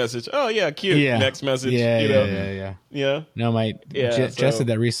text message, "Oh yeah, cute." Next message. Yeah. No, Jess did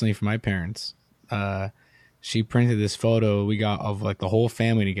that recently for my parents. She printed this photo we got of like the whole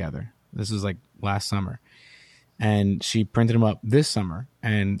family together. This was like last summer, and she printed them up this summer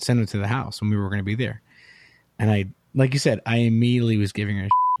and sent them to the house when we were going to be there. And I, like you said, I immediately was giving her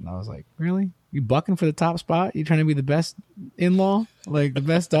shit, and I was like, "Really? You bucking for the top spot? You trying to be the best in-law, like the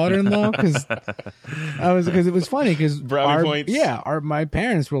best daughter-in-law?" Because it was funny because my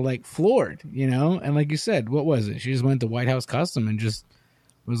parents were like floored, you know. And like you said, what was it? She just went to White House Custom and just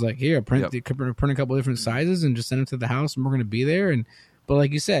was like, "Here, print a couple different sizes and just send them to the house, and we're going to be there." And but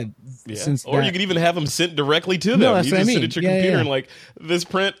like you said, you could even have them sent directly to them. You just sit at your computer and like, "This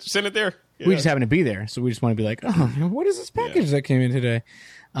print, send it there." Yeah. We just happen to be there, so we just want to be like, "Oh, what is this package that came in today?"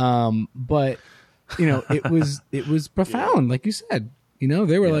 But you know, it was profound, like you said. You know,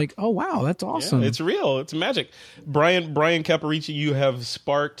 they were like, "Oh wow, that's awesome." Yeah, it's real. It's magic. Bryan Caporicci, you have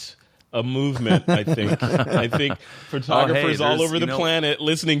sparked a movement, I think. I think photographers all over the planet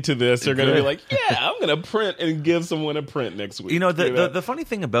listening to this are going to be like, "Yeah, I'm going to print and give someone a print next week." You know, the funny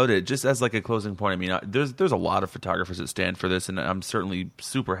thing about it, just as like a closing point, I mean, there's a lot of photographers that stand for this, and I'm certainly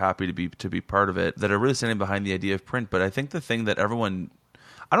super happy to be part of it, that are really standing behind the idea of print. But I think the thing that I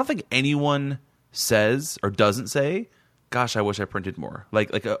don't think anyone says or doesn't say, "Gosh, I wish I printed more."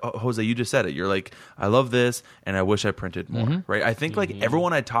 Like Jose, you just said it. You're like, "I love this, and I wish I printed more." Right? I think like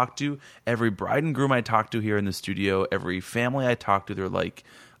everyone I talk to, every bride and groom I talk to here in the studio, every family I talk to, they're like,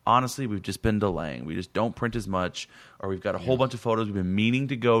 "Honestly, we've just been delaying. We just don't print as much, or we've got a whole bunch of photos. We've been meaning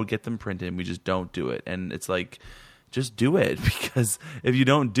to go get them printed, and we just don't do it." And it's like, just do it, because if you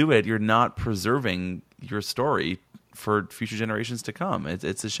don't do it, you're not preserving your story for future generations to come.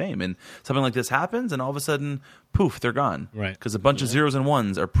 It's a shame. And something like this happens, and all of a sudden, poof, they're gone. Right. Because a bunch of zeros and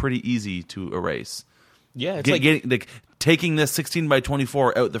ones are pretty easy to erase. Yeah, it's taking this 16 by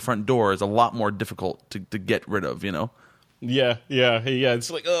 24 out the front door is a lot more difficult to get rid of, you know? Yeah.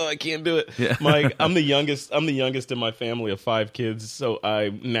 It's like, oh, I can't do it. Yeah. I'm the youngest in my family of 5 kids, so I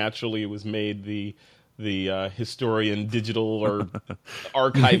naturally was made the historian, digital or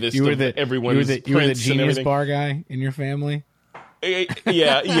archivist of everyone's prints. You were the Genius Bar guy in your family.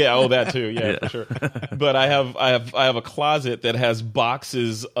 Yeah. Oh, that too. Yeah, for sure. But I have a closet that has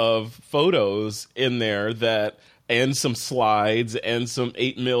boxes of photos in there and some slides and some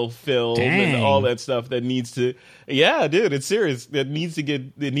 8mm film and all that stuff that needs to. Yeah, dude, it's serious. That needs to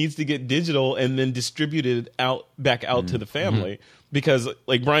get digital and then distributed back out to the family, because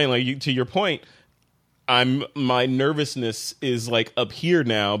like Bryan, to your point, my nervousness is like up here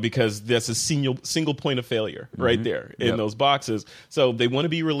now, because that's a single point of failure right there in those boxes. So they want to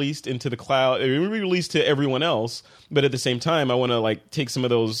be released into the cloud. They want to be released to everyone else, but at the same time, I want to like take some of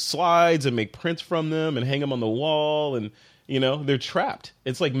those slides and make prints from them and hang them on the wall. And you know, they're trapped.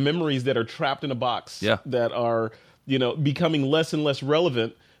 It's like memories that are trapped in a box that are, you know, becoming less and less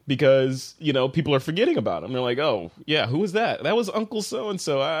relevant, because, you know, people are forgetting about them. They're like, "Oh, yeah, who was that? That was Uncle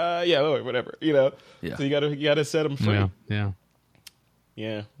so-and-so. Whatever, you know." Yeah. So you gotta set them free.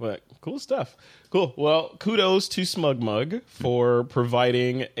 Yeah, but cool stuff. Cool. Well, kudos to Smugmug for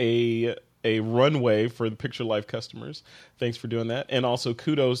providing a runway for the PictureLife customers. Thanks for doing that. And also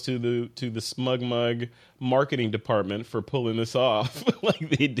kudos to the Smugmug marketing department for pulling this off like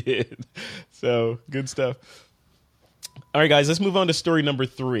they did. So, good stuff. All right, guys, let's move on to story number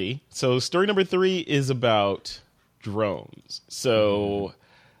 3. So story number 3 is about drones. So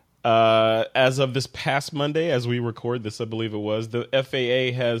as of this past Monday, as we record this, I believe it was, the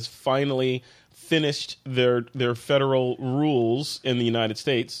FAA has finally finished their federal rules in the United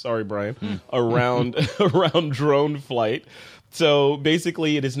States, sorry, Bryan, around drone flight. So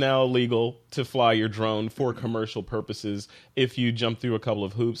basically, it is now illegal to fly your drone for commercial purposes if you jump through a couple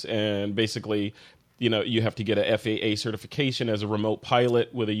of hoops, and basically, you know, you have to get a FAA certification as a remote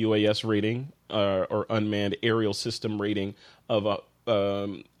pilot with a UAS rating or unmanned aerial system rating of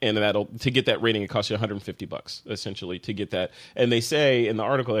and that'll to get that rating, it costs you $150 essentially to get that. And they say in the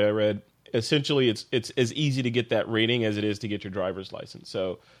article that I read, essentially it's as easy to get that rating as it is to get your driver's license.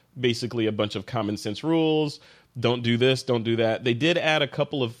 So basically, a bunch of common sense rules. Don't do this, don't do that. They did add a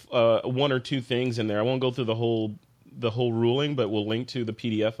couple of one or two things in there. I won't go through the whole ruling, but we'll link to the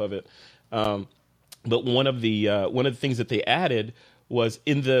PDF of it. But one of the things that they added was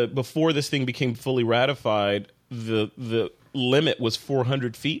before this thing became fully ratified, the limit was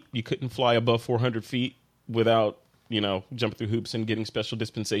 400 feet. You couldn't fly above 400 feet without jumping through hoops and getting special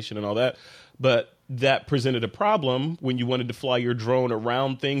dispensation and all that. But that presented a problem when you wanted to fly your drone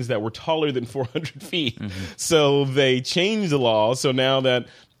around things that were taller than 400 feet. Mm-hmm. So they changed the law. So now that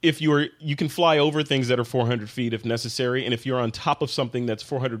if you can fly over things that are 400 feet if necessary, and if you're on top of something that's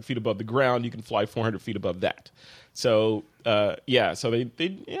 400 feet above the ground, you can fly 400 feet above that. So so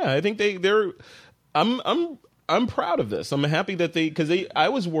I think they're. I'm proud of this. I'm happy that I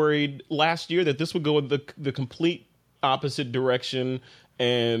was worried last year that this would go in the complete opposite direction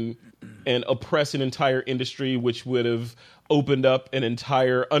and oppress an entire industry, which would have opened up an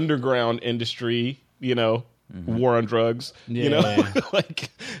entire underground industry, war on drugs, like,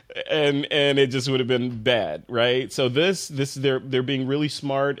 and it just would have been bad, right? So this they're being really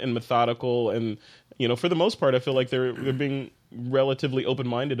smart and methodical, and for the most part, I feel like they're being relatively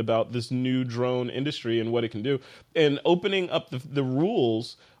open-minded about this new drone industry and what it can do, and opening up the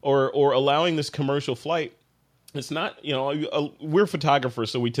rules or allowing this commercial flight. It's not, we're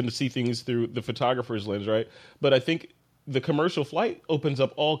photographers, so we tend to see things through the photographer's lens, right? But I think the commercial flight opens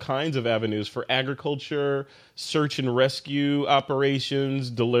up all kinds of avenues for agriculture, search and rescue operations,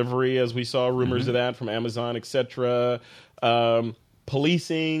 delivery, as we saw rumors of that from Amazon, etc.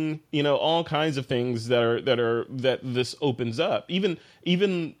 Policing, all kinds of things that this opens up. Even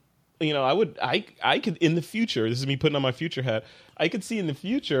I could in the future. This is me putting on my future hat. I could see in the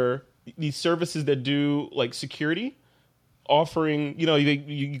future these services that do like security, offering,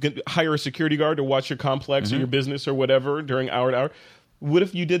 you can hire a security guard to watch your complex or your business or whatever during hour to hour. What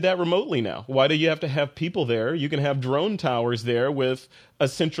if you did that remotely now? Why do you have to have people there? You can have drone towers there with a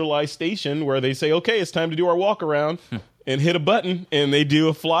centralized station where they say, okay, it's time to do our walk around. And hit a button, and they do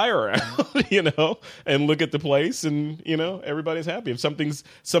a fly around, and look at the place, and everybody's happy. If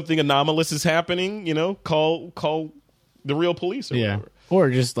something anomalous is happening, call the real police or whatever. Or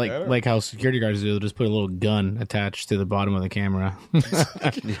just like how security guards do, they'll just put a little gun attached to the bottom of the camera.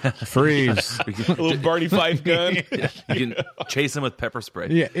 Freeze. A little Barney Fife gun. You can chase them with pepper spray.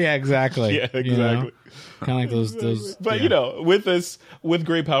 Yeah, exactly. Yeah, exactly. Kind of like those. But, with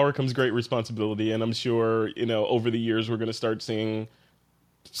great power comes great responsibility. And I'm sure, over the years, we're going to start seeing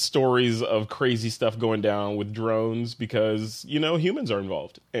stories of crazy stuff going down with drones because, humans are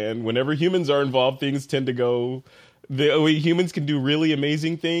involved. And whenever humans are involved, things tend to go... humans can do really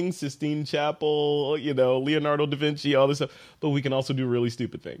amazing things, Sistine Chapel, Leonardo da Vinci, all this stuff, but we can also do really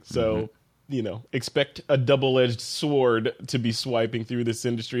stupid things. So, expect a double-edged sword to be swiping through this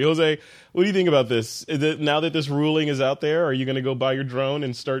industry. Jose, what do you think about this? Now that this ruling is out there, are you going to go buy your drone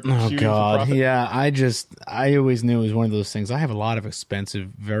and start shooting for profit? Yeah, I always knew it was one of those things. I have a lot of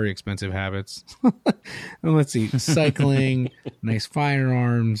very expensive habits. Let's see, cycling, nice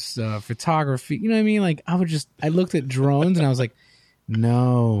firearms, photography. You know what I mean? Like, I looked at drones and I was like,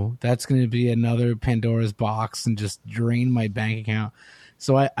 no, that's going to be another Pandora's box and just drain my bank account.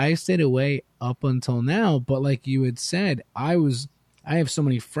 So I stayed away up until now, but like you had said, I have so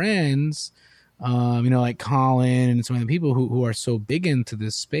many friends, like Colin and so many people who are so big into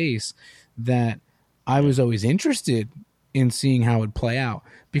this space that I was always interested in seeing how it would play out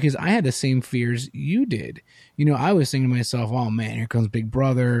because I had the same fears you did. I was thinking to myself, oh man, here comes Big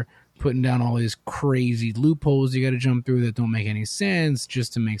Brother putting down all these crazy loopholes you got to jump through that don't make any sense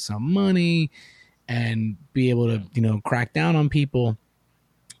just to make some money and be able to, crack down on people.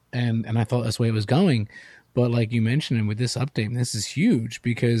 And I thought that's the way it was going. But like you mentioned, and with this update, this is huge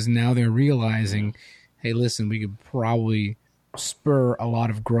because now they're realizing, hey, listen, we could probably spur a lot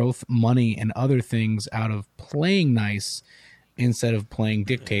of growth, money, and other things out of playing nice instead of playing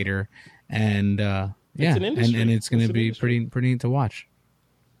dictator. And and it's going to be pretty neat to watch.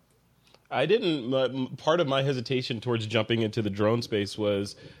 I didn't. Part of my hesitation towards jumping into the drone space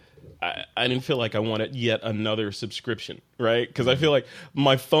was I didn't feel like I wanted yet another subscription, right? Because I feel like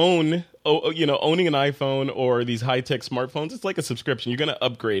my phone, owning an iPhone or these high-tech smartphones, it's like a subscription. You're going to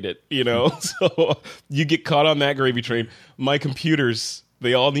upgrade it, So you get caught on that gravy train. My computers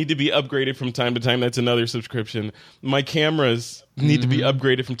They all need to be upgraded from time to time. That's another subscription. My cameras need to be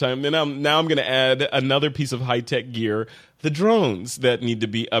upgraded from time. Then now I'm going to add another piece of high-tech gear, the drones that need to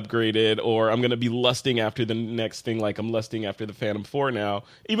be upgraded, or I'm going to be lusting after the next thing like I'm lusting after the Phantom 4 now,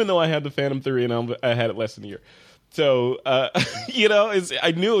 even though I had the Phantom 3 and I had it less than a year. So, I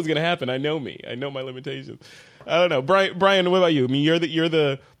knew it was going to happen. I know me. I know my limitations. I don't know. Bryan, what about you? I mean, you're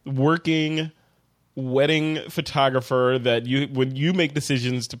the working wedding photographer that when you make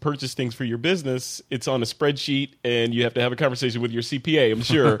decisions to purchase things for your business, it's on a spreadsheet and you have to have a conversation with your CPA, I'm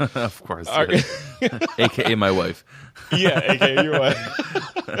sure. Of course. AKA my wife. Yeah, AKA your wife.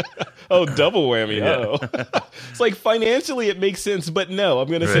 Oh, double whammy. Yeah. Oh. It's like financially it makes sense, but no, I'm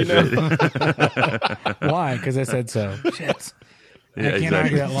going to say no. Right. Why? Because I said so. Shit. I can't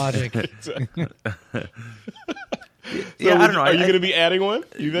argue that logic. Yeah, I don't know. Are you going to be adding one?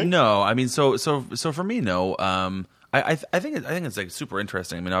 You think? No, I mean, so for me, no. I think it's like super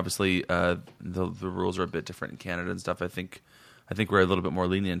interesting. I mean, obviously, the rules are a bit different in Canada and stuff. I think we're a little bit more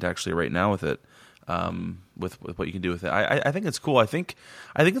lenient actually right now with it, with what you can do with it. I think it's cool. I think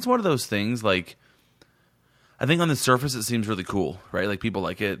it's one of those things like. I think on the surface it seems really cool, right? Like people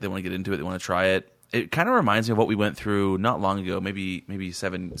like it, they want to get into it, they want to try it. It kind of reminds me of what we went through not long ago, maybe 6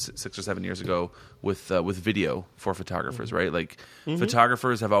 or 7 years ago with video for photographers, right? Like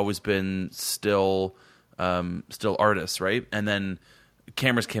photographers have always been still artists, right? And then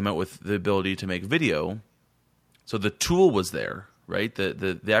cameras came out with the ability to make video, so the tool was there, right?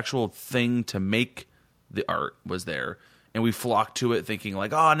 The actual thing to make the art was there, and we flocked to it thinking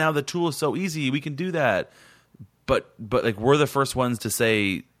like, oh, now the tool is so easy, we can do that. But like we're the first ones to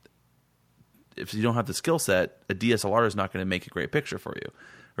say, if you don't have the skill set, a DSLR is not going to make a great picture for you,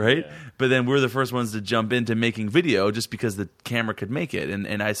 right? Yeah. But then we're the first ones to jump into making video just because the camera could make it.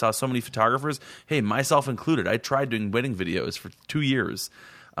 And I saw so many photographers, hey, myself included. I tried doing wedding videos for 2 years.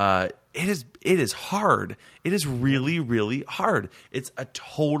 It is hard. It is really, really hard. It's a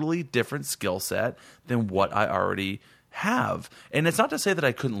totally different skill set than what I already have. And it's not to say that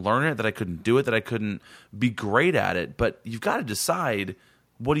I couldn't learn it, that I couldn't do it, that I couldn't be great at it, but you've got to decide,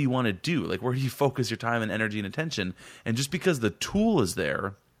 what do you want to do? Like, where do you focus your time and energy and attention? And just because the tool is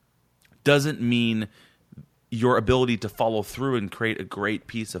there doesn't mean your ability to follow through and create a great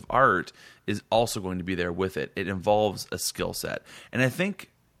piece of art is also going to be there with it. It involves a skill set. And I think,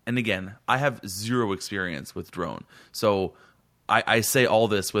 and again, I have zero experience with drone. So I say all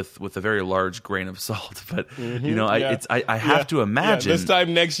this with a very large grain of salt, but I have to imagine this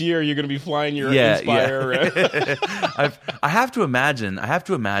time next year you're going to be flying your Inspire. Yeah. I have to imagine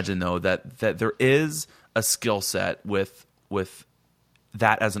though that there is a skill set with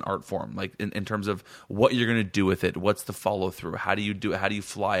that as an art form, like in terms of what you're going to do with it, what's the follow through, how do you do it, how do you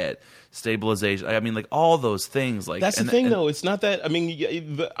fly it, stabilization. I mean, like all those things. Like that's the thing, though. It's not that. I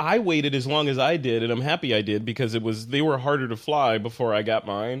mean, I waited as long as I did, and I'm happy I did because they were harder to fly before I got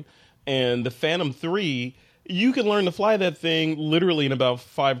mine. And the Phantom 3, you can learn to fly that thing literally in about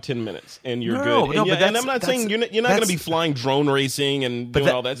 5-10 minutes, and you're good. And I'm not saying you're not going to be flying drone racing and doing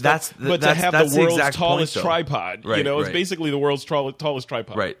all that stuff. But to have the world's tallest tripod, right, it's basically the world's tallest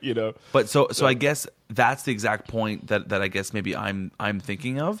tripod, right? But so I guess that's the exact point that I guess maybe I'm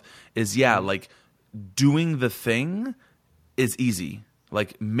thinking of is like doing the thing is easy.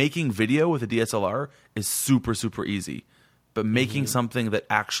 Like making video with a DSLR is super, super easy, but making something that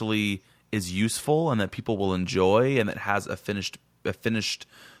actually is useful and that people will enjoy and that has a finished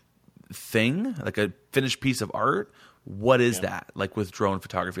thing, like a finished piece of art, what is that? Like with drone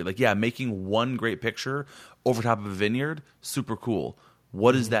photography, like making one great picture over top of a vineyard, super cool.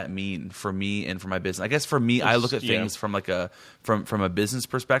 What does that mean for me and for my business? I guess for me, I look at things from like from a business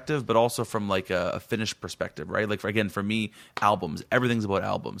perspective, but also from like a finished perspective, right? Like for me, albums, everything's about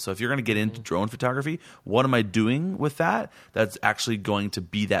albums. So if you're going to get into drone photography, what am I doing with that? That's actually going to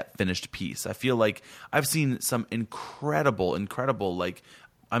be that finished piece. I feel like I've seen some incredible, like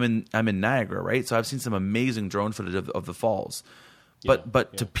I'm in Niagara, right? So I've seen some amazing drone footage of the falls,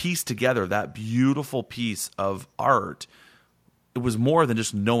 but to piece together that beautiful piece of art, it was more than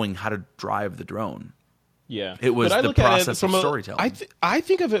just knowing how to drive the drone. Yeah, it was the process of storytelling. I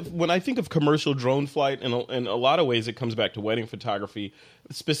think of it when I think of commercial drone flight, in a lot of ways, it comes back to wedding photography,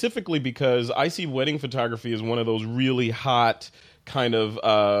 specifically because I see wedding photography as one of those really hot kind of.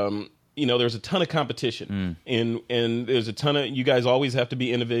 There's a ton of competition, and there's a ton of. You guys always have to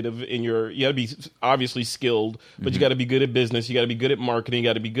be innovative in you got to be obviously skilled, but you got to be good at business. You got to be good at marketing. You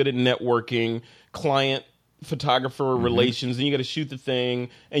got to be good at networking, client photographer relations, and you got to shoot the thing,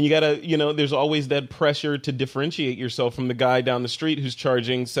 and you got to, there's always that pressure to differentiate yourself from the guy down the street who's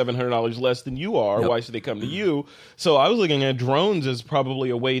charging $700 less than you are. Yep. Why should they come to you? So I was looking at drones as probably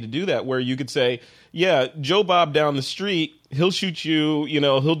a way to do that, where you could say, yeah, Joe Bob down the street, he'll shoot you,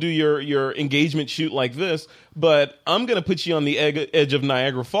 he'll do your engagement shoot like this, but I'm going to put you on the edge of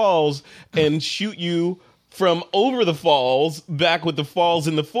Niagara Falls and shoot you from over the falls, back with the falls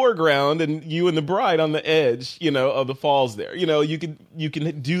in the foreground, and you and the bride on the edge, of the falls there. You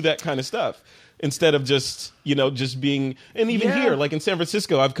can do that kind of stuff instead of just being. And even here, like in San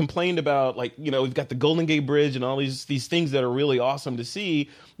Francisco, I've complained about, we've got the Golden Gate Bridge and all these things that are really awesome to see,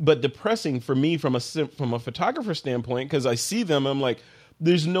 but depressing for me from a photographer standpoint, because I see them, I'm like,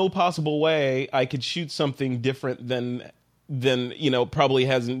 there's no possible way I could shoot something different than probably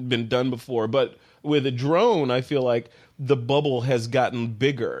hasn't been done before, but with a drone, I feel like the bubble has gotten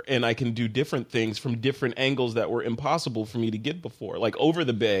bigger, and I can do different things from different angles that were impossible for me to get before, like over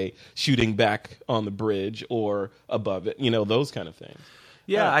the bay, shooting back on the bridge or above it, those kind of things.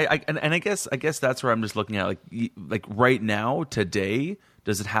 Yeah, I guess that's where I'm just looking at, like right now, today,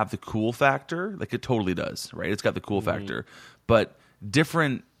 does it have the cool factor? Like it totally does, right? It's got the cool factor, but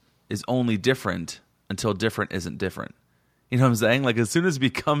different is only different until different isn't different. You know what I'm saying? Like as soon as it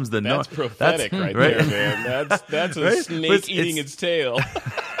becomes the norm, that's prophetic right there, man. That's a snake eating its tail.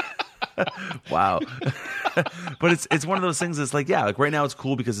 Wow. But it's one of those things that's like, yeah, like right now it's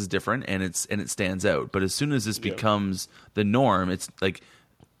cool because it's different and it stands out. But as soon as this becomes the norm, it's like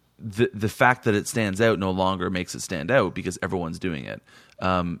the fact that it stands out no longer makes it stand out because everyone's doing it.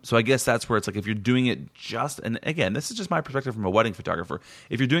 So I guess that's where it's like, if you're doing it just, and again, this is just my perspective from a wedding photographer.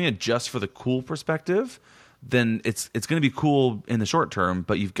 If you're doing it just for the cool perspective, then it's going to be cool in the short term,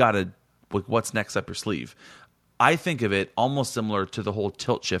 but you've got to, like, what's next up your sleeve? I think of it almost similar to the whole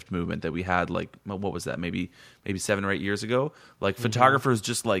tilt shift movement that we had, like, what was that, maybe 7 or 8 years ago? Like, photographers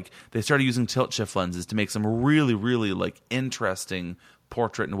just, like, they started using tilt shift lenses to make some really, really, like, interesting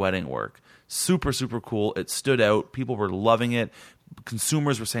portrait and wedding work. Super, super cool. It stood out. People were loving it.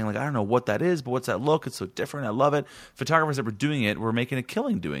 Consumers were saying, like, I don't know what that is, but what's that look? It's so different. I love it. Photographers that were doing it were making a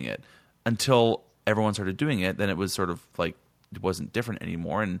killing doing it until everyone started doing it. Then it was sort of like it wasn't different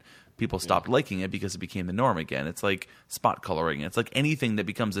anymore, and people stopped liking it because it became the norm again. It's like spot coloring. It's like anything that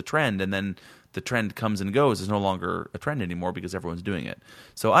becomes a trend, and then the trend comes and goes. It's no longer a trend anymore because everyone's doing it.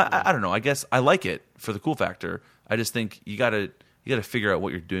 So I don't know. I guess I like it for the cool factor. I just think you gotta figure out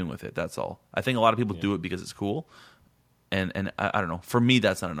what you're doing with it. That's all. I think a lot of people do it because it's cool, and I don't know. For me,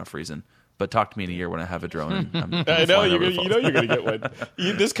 that's not enough reason. But talk to me in a year when I have a drone. I know you're going to get one.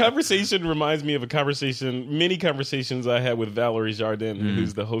 This conversation reminds me of many conversations I had with Valerie Jardin,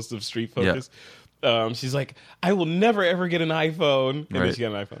 who's the host of Street Focus. Yeah. She's like, I will never ever get an iPhone, and then she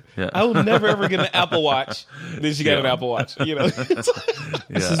got an iPhone. Yeah. I will never ever get an Apple Watch. Then she got an Apple Watch.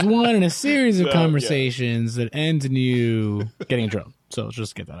 This is one in a series of conversations that ends in you getting a drone. So let's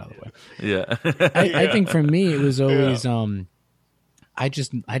just get that out of the way. Yeah, I think for me it was always. I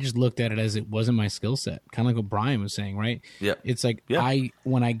just looked at it as it wasn't my skill set. Kind of like what Bryan was saying, right? Yeah. It's like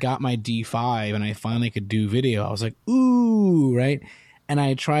when I got my D5 and I finally could do video, I was like, ooh, right? And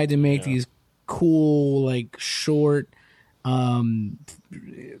I tried to make these cool, like, short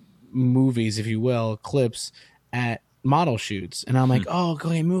movies, if you will, clips at model shoots. And I'm like, oh, go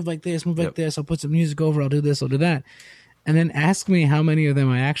ahead, move like this, like this. I'll put some music over. I'll do this. I'll do that. And then ask me how many of them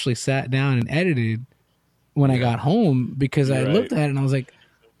I actually sat down and edited when I got home, because I looked at it and I was like,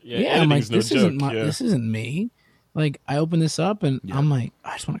 I'm like, this isn't me. Like, I open this up and I'm like,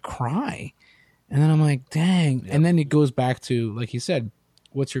 I just want to cry. And then I'm like, dang. And then it goes back to, like you said,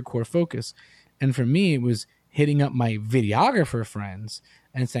 what's your core focus? And for me, it was hitting up my videographer friends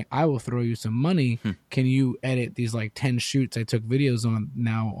and saying, I will throw you some money. Can you edit these like 10 shoots I took videos on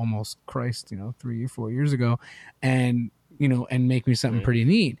now almost, 3 or 4 years ago, and, and make me something pretty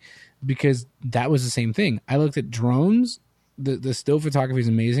neat? Because that was the same thing. I looked at drones. The still photography is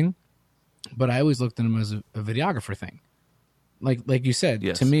amazing, but I always looked at them as a videographer thing. Like you said,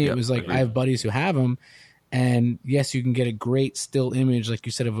 to me, it was like, I have buddies who have them, and yes, you can get a great still image, like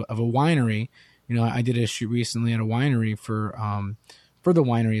you said, of a winery. I did a shoot recently at a winery for the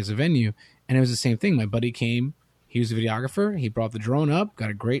winery as a venue, and it was the same thing. My buddy came, he was a videographer, he brought the drone up,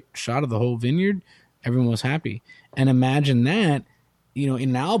 got a great shot of the whole vineyard, everyone was happy. And imagine that, in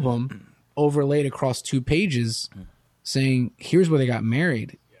an album overlaid across 2 pages saying, here's where they got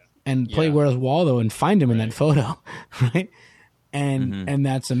married, and play Where's Waldo and find him in that photo, right? And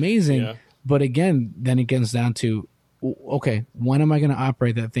that's amazing. Yeah. But again, then it gets down to, okay, when am I going to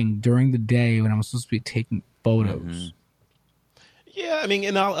operate that thing during the day when I'm supposed to be taking photos? Yeah, I mean,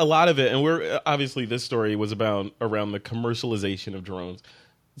 and a lot of it, and we're obviously this story was around the commercialization of drones.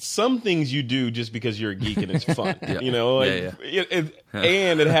 Some things you do just because you're a geek and it's fun, you know, like,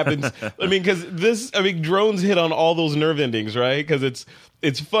 and it happens. I mean, drones hit on all those nerve endings, right? Because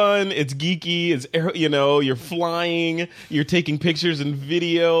it's fun, it's geeky, it's, you know, you're flying, you're taking pictures and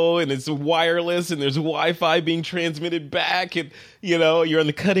video, and it's wireless, and there's Wi-Fi being transmitted back, and you know, you're on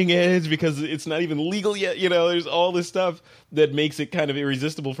the cutting edge because it's not even legal yet. You know, there's all this stuff that makes it kind of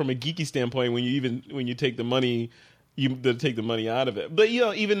irresistible from a geeky standpoint when you take the money. Take the money out of it. But, you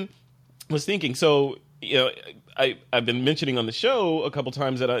know, even was thinking, so, you know, I've been mentioning on the show a couple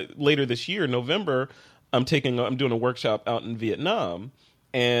times that later this year, November, I'm doing a workshop out in Vietnam.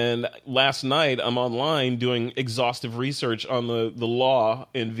 And last night I'm online doing exhaustive research on the law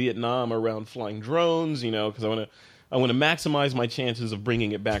in Vietnam around flying drones, you know, because I want to maximize my chances of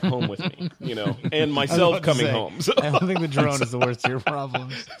bringing it back home with me, you know, and myself coming home. So, I don't think the drone is the worst of your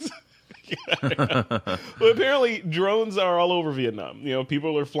problems. Well, apparently drones are all over Vietnam. You know,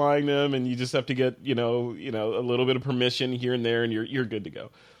 people are flying them, and you just have to get you know a little bit of permission here and there, and you're good to go.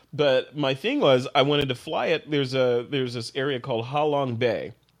 But my thing was, I wanted to fly it. There's this area called Ha Long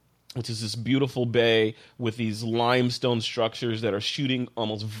Bay, which is this beautiful bay with these limestone structures that are shooting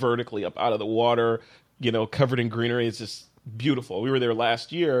almost vertically up out of the water. You know, covered in greenery. It's just beautiful. We were there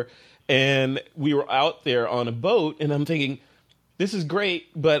last year, and we were out there on a boat, and I'm thinking, this is great,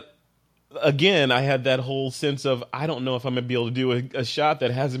 but again, I had that whole sense of, I don't know if I'm going to be able to do a shot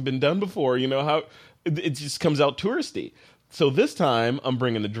that hasn't been done before. You know, how it just comes out touristy. So this time, I'm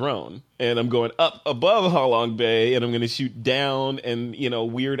bringing the drone, and I'm going up above Ha Long Bay, and I'm going to shoot down and, you know,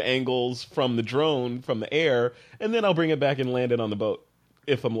 weird angles from the drone, from the air, and then I'll bring it back and land it on the boat,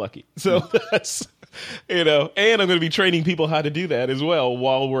 if I'm lucky. So that's, you know, and I'm going to be training people how to do that as well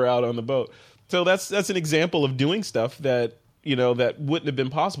while we're out on the boat. So that's an example of doing stuff that, you know, that wouldn't have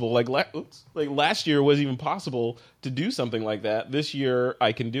been possible. Like last year wasn't even possible to do something like that. This year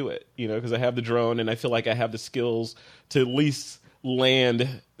I can do it, you know, because I have the drone and I feel like I have the skills to at least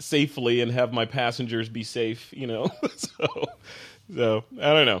land safely and have my passengers be safe, you know. So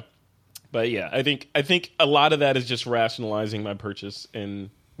I don't know. But yeah, I think a lot of that is just rationalizing my purchase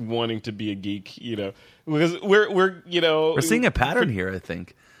and wanting to be a geek, you know, because we're you know, we're seeing a pattern here, I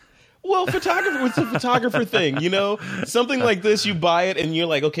think. Well, photographer, it's a photographer thing, you know? Something like this, you buy it and you're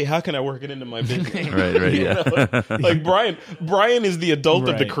like, okay, how can I work it into my business? Right, yeah. Like Bryan is the adult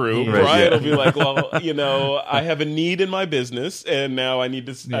of the crew. Yeah. Bryan will be like, well, you know, I have a need in my business and now I need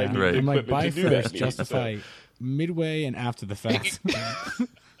the I'm like, equipment buy to do that first, need. justify midway and after the fact.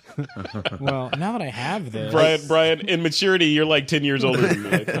 Well, now that I have this, Bryan, in maturity, you're like 10 years older than me,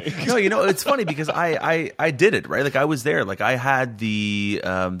 I think. No, you know, it's funny because I did it, right? Like I was there. Like I had the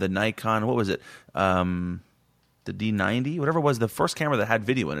Nikon, what was it? The D90, whatever it was, the first camera that had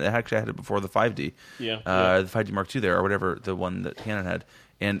video in it. Actually, I had it before the 5D. Yeah. The 5D Mark II there, or whatever, the one that Canon had.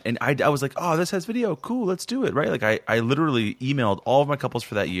 And I was like, oh, this has video. Cool, let's do it, right? Like I literally emailed all of my couples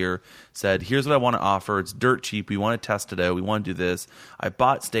for that year, said, here's what I want to offer. It's dirt cheap. We want to test it out. We want to do this. I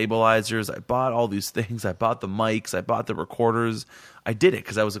bought stabilizers. I bought all these things. I bought the mics. I bought the recorders. I did it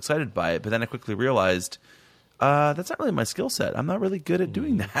because I was excited by it. But then I quickly realized that's not really my skill set. I'm not really good at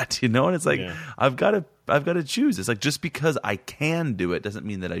doing that, you know? And it's like, I've got to choose. It's like, just because I can do it doesn't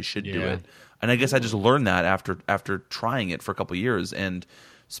mean that I should do it. And I guess I just learned that after trying it for a couple of years and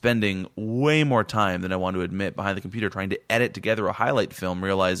spending way more time than I want to admit behind the computer trying to edit together a highlight film,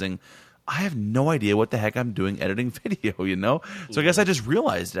 realizing I have no idea what the heck I'm doing editing video, you know? So I guess I just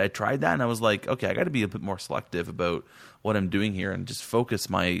realized it. I tried that and I was like, okay, I got to be a bit more selective about what I'm doing here and just focus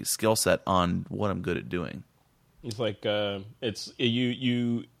my skill set on what I'm good at doing. It's like it's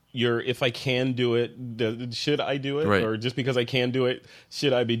you're if I can do it, should I do it? Right. Or just because I can do it,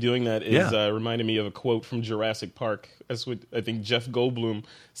 should I be doing that? Is reminding me of a quote from Jurassic Park. That's what I think Jeff Goldblum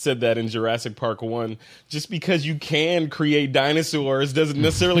said that in Jurassic Park 1. Just because you can create dinosaurs doesn't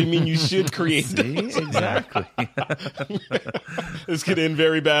necessarily mean you should create dinosaurs. Exactly. This could end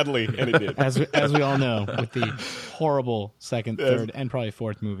very badly, and it did. as we all know, with the horrible second, third, and probably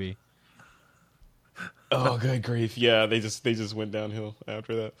fourth movie. Oh, good grief. Yeah, they just went downhill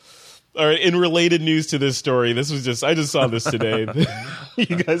after that. All right, in related news to this story, I just saw this today. You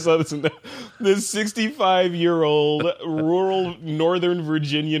guys saw this? This 65-year-old rural Northern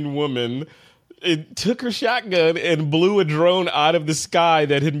Virginian woman, it took her shotgun and blew a drone out of the sky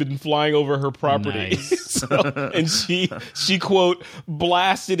that had been flying over her property. Nice. And she quote,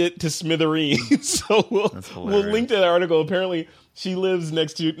 blasted it to smithereens. So we'll link to that article. Apparently, she lives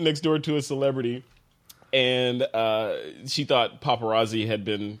next door to a celebrity. and she thought paparazzi had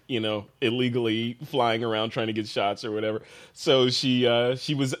been, illegally flying around trying to get shots or whatever. So she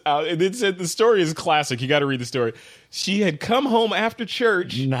was out, and it said the story is classic. You got to read the story. She had come home after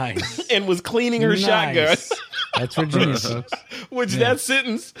church, nice, and was cleaning her shotgun. That's Virginia, folks. Which that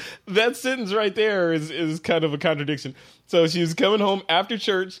sentence right there is kind of a contradiction. So she was coming home after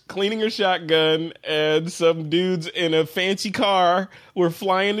church, cleaning her shotgun, and some dudes in a fancy car were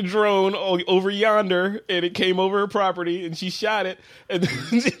flying a drone over yonder, and it came over her property, and she shot it, and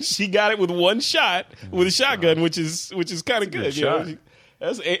she got it with one shot with a shotgun, which is kind of good.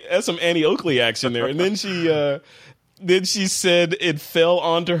 That's some Annie Oakley action there. And then she said it fell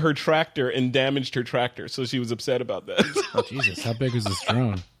onto her tractor and damaged her tractor, so she was upset about that. Oh, Jesus, how big is this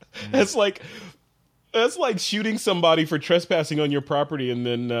drone? That's like shooting somebody for trespassing on your property and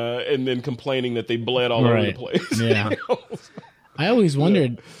then complaining that they bled all over the place. Yeah. I always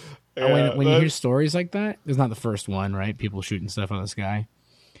wondered when you hear stories like that. It's not the first one, right? People shooting stuff out of the sky.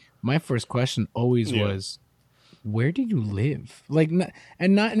 My first question always was, where do you live? Like,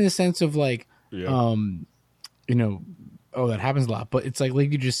 and not in the sense of like, that happens a lot. But it's like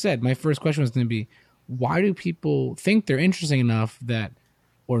you just said, my first question was going to be, why do people think they're interesting enough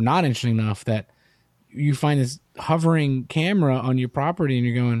or not interesting enough that you find this hovering camera on your property and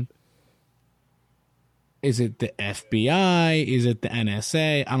you're going, is it the FBI? Is it the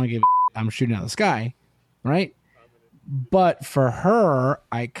NSA? I don't give a I'm shooting out of the sky, right? But for her,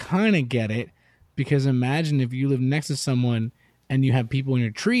 I kind of get it, because imagine if you live next to someone and you have people in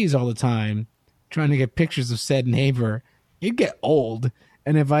your trees all the time trying to get pictures of said neighbor, you'd get old.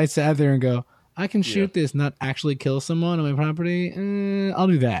 And if I sat there and go, I can shoot this, not actually kill someone on my property, I'll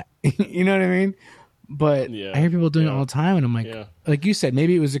do that. You know what I mean? But I hear people doing it all the time, and I'm like you said,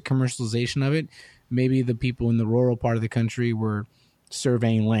 maybe it was a commercialization of it. Maybe the people in the rural part of the country were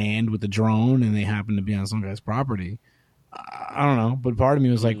surveying land with a drone, and they happened to be on some guy's property. I don't know, but part of me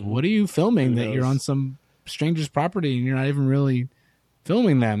was like, what are you filming that you're on some stranger's property and you're not even really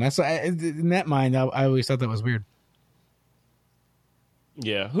filming them? That's in that mind, I always thought that was weird.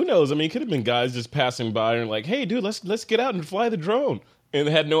 Yeah, who knows? I mean, it could have been guys just passing by and like, hey, dude, let's get out and fly the drone. And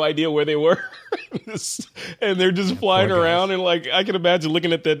they had no idea where they were, and they're just flying around. And like, I can imagine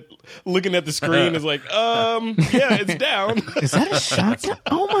looking at the screen is like, it's down. Is that a shotgun?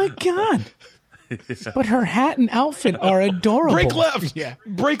 Oh my god! But her hat and outfit are adorable. Break left,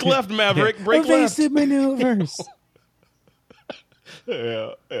 break left, Maverick. Break Evasive left. maneuvers.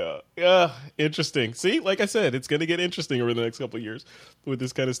 Yeah. Interesting. See, like I said, it's going to get interesting over the next couple of years with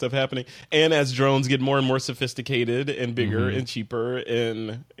this kind of stuff happening. And as drones get more and more sophisticated and bigger and cheaper,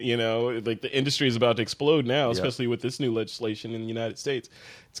 and like the industry is about to explode now, especially with this new legislation in the United States.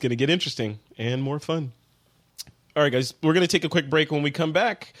 It's going to get interesting and more fun. All right, guys, we're going to take a quick break. When we come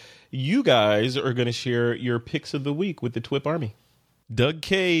back, you guys are going to share your picks of the week with the TWIP Army. Doug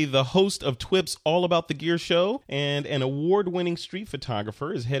Kay, the host of TWIP's All About the Gear show and an award-winning street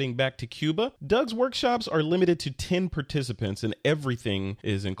photographer, is heading back to Cuba. Doug's workshops are limited to 10 participants, and everything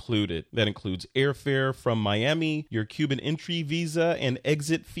is included. That includes airfare from Miami, your Cuban entry visa and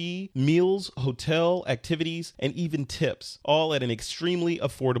exit fee, meals, hotel, activities, and even tips, all at an extremely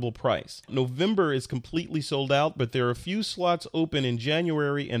affordable price. November is completely sold out, but there are a few slots open in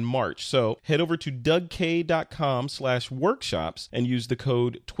January and March, so head over to dougkay.com/workshops and use the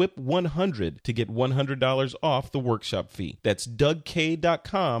code TWIP100 to get $100 off the workshop fee. That's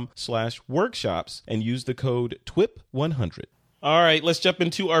dougkay.com/workshops and use the code TWIP100. All right, let's jump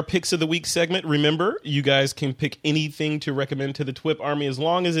into our Picks of the Week segment. Remember, you guys can pick anything to recommend to the TWIP Army as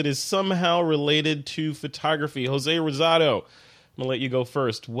long as it is somehow related to photography. Jose Rosado, I'm going to let you go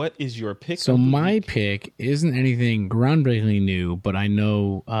first. What is your pick? So my pick isn't anything groundbreakingly new, but I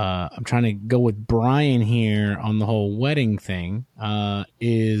know I'm trying to go with Bryan here on the whole wedding thing,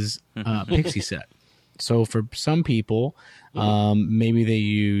 is Pixie Set. So for some people, maybe they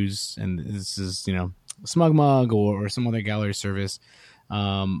use, and this is, Smugmug or some other gallery service,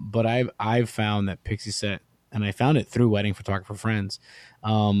 but I've found that Pixie Set, and I found it through Wedding Photographer Friends,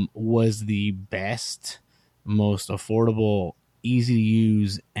 was the best, most affordable, easy to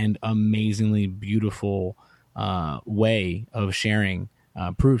use, and amazingly beautiful way of sharing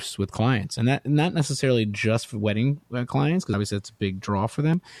proofs with clients. And that not necessarily just for wedding clients, because obviously that's a big draw for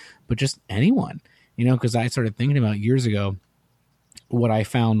them, but just anyone, because I started thinking about years ago, what I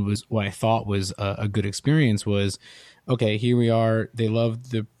thought was a good experience was, okay, here we are. They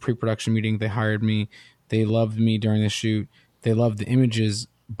loved the pre-production meeting. They hired me. They loved me during the shoot. They loved the images,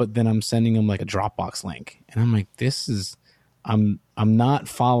 but then I'm sending them like a Dropbox link. And I'm like, I'm not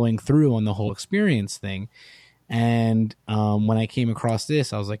following through on the whole experience thing. And when I came across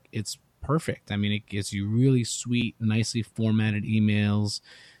this, I was like, it's perfect. I mean, it gives you really sweet, nicely formatted emails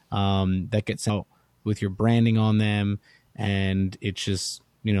that get sent out with your branding on them, and it's just,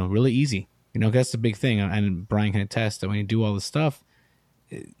 really easy. That's the big thing, and Bryan can attest that when you do all this stuff,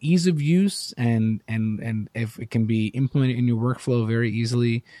 ease of use and if it can be implemented in your workflow very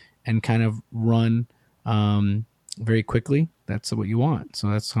easily and kind of run very quickly, that's what you want. So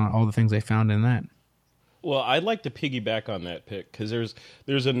that's all the things I found in that. Well, I'd like to piggyback on that pick because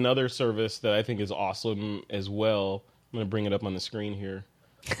there's another service that I think is awesome as well. I'm going to bring it up on the screen here.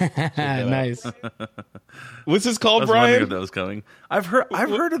 Nice. What's this called, I was Bryan? wondering if that was coming. I've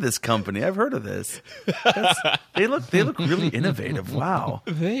heard of this company. I've heard of this. They look really innovative. Wow.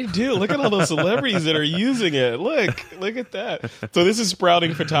 They do. Look at all those celebrities that are using it. Look at that. So this is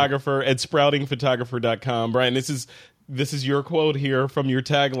Sprouting Photographer at sproutingphotographer.com. Bryan, this is your quote here from your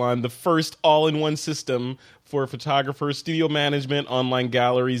tagline: the first all-in-one system for photographers, studio management, online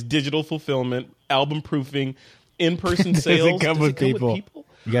galleries, digital fulfillment, album proofing, in-person sales. Does it come with people?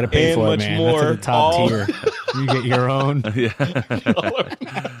 You got to pay for it, man. More. That's at the top tier. You get your own.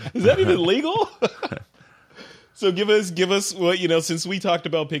 Is that even legal? So give us what, since we talked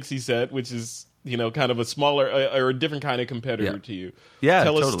about Pixie Set, which is, kind of a smaller or a different kind of competitor to you. Yeah,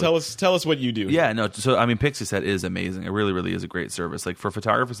 tell us what you do. Yeah, no. So I mean, Pixie Set is amazing. It really, really is a great service. Like for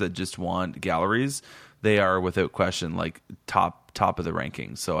photographers that just want galleries, they are without question like top of the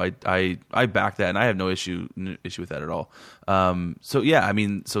rankings. So I back that, and I have no issue with that at all. So yeah, I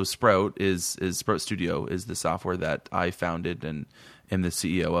mean, so Sprout Sprout Studio is the software that I founded and am the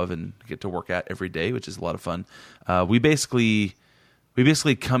CEO of and get to work at every day, which is a lot of fun. We basically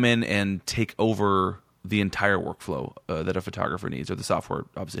come in and take over the entire workflow that a photographer needs, or the software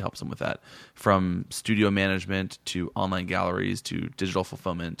obviously helps them with that, from studio management to online galleries to digital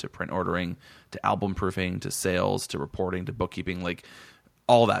fulfillment to print ordering to album proofing to sales to reporting to bookkeeping, like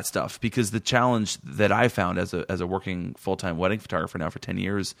all that stuff. Because the challenge that I found as a working full-time wedding photographer now for 10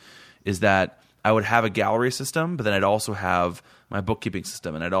 years is that I would have a gallery system, but then I'd also have my bookkeeping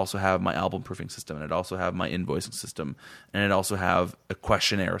system, and I'd also have my album proofing system, and I'd also have my invoicing system, and I'd also have a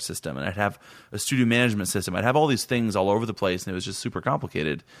questionnaire system, and I'd have a studio management system. I'd have all these things all over the place, and it was just super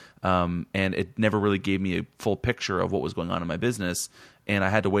complicated. And it never really gave me a full picture of what was going on in my business, and I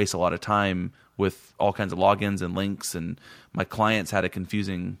had to waste a lot of time with all kinds of logins and links, and my clients had a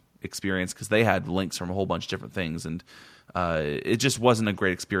confusing experience because they had links from a whole bunch of different things, and it just wasn't a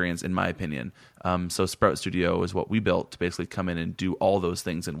great experience in my opinion. So Sprout Studio is what we built to basically come in and do all those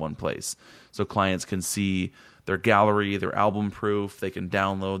things in one place. So clients can see their gallery, their album proof, they can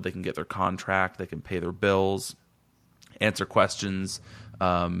download, they can get their contract, they can pay their bills, answer questions,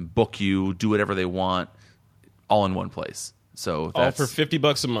 book you, do whatever they want, all in one place. So that's all for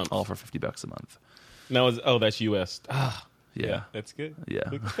 $50 a month. All for $50 a month. Now, that's US. Yeah, that's good. Yeah,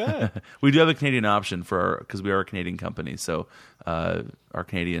 look at that. We do have a Canadian option because we are a Canadian company. So our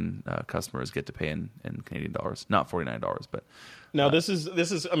Canadian customers get to pay in Canadian dollars, not $49, but. Now this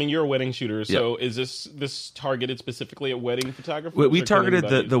is. I mean, you're a wedding shooter, so is this targeted specifically at wedding photographers? We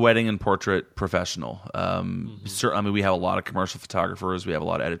targeted the wedding and portrait professional. I mean, we have a lot of commercial photographers. We have a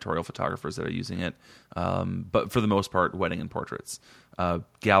lot of editorial photographers that are using it, but for the most part, wedding and portraits.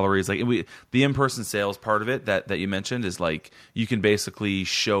 Galleries, the in-person sales part of it that you mentioned is like you can basically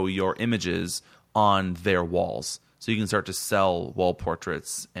show your images on their walls. So you can start to sell wall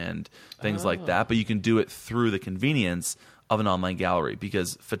portraits and things like that, but you can do it through the convenience of an online gallery,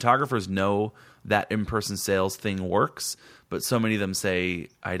 because photographers know that in-person sales thing works, but so many of them say,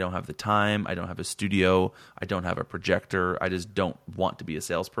 I don't have the time, I don't have a studio, I don't have a projector, I just don't want to be a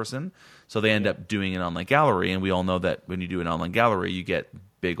salesperson. So they end up doing an online gallery, and we all know that when you do an online gallery, you get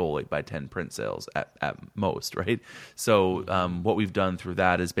big old 8x10 print sales at most, right? So what we've done through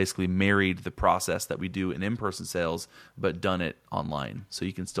that is basically married the process that we do in in-person sales, but done it online. So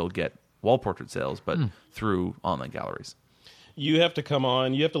you can still get wall portrait sales, but through online galleries. You have to come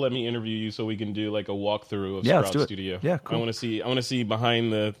on. You have to let me interview you so we can do like a walkthrough of Sprout Studio. Yeah, cool. I want to see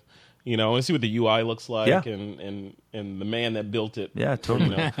behind the. I want to see what the UI looks like, and the man that built it. Yeah,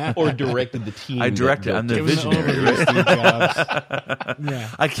 totally. Or directed the team. I directed. I'm the visionary.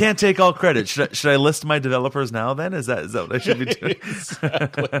 I can't take all credit. Should I list my developers now? Then is that what I should be doing?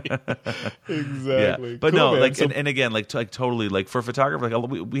 Exactly. Yeah. But cool, no, man. and again, totally, for photographers,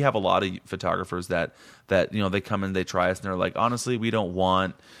 we have a lot of photographers that they come and they try us and they're like, honestly, we don't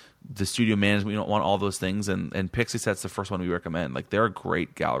want the studio management, we don't want all those things, and Pixie Set's the first one we recommend. Like, they're a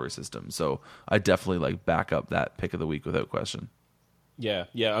great gallery system, so I definitely back up that pick of the week without question. Yeah,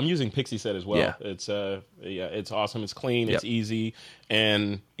 I'm using Pixie Set as well. Yeah. It's awesome. It's clean. It's easy,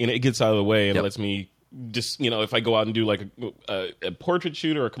 and it gets out of the way and lets me just, if I go out and do like a portrait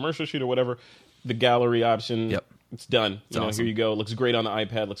shoot or a commercial shoot or whatever, the gallery option, it's done. It's awesome. Here you go. Looks great on the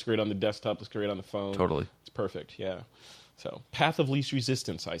iPad, looks great on the desktop, looks great on the phone. Totally. It's perfect, yeah. So, path of least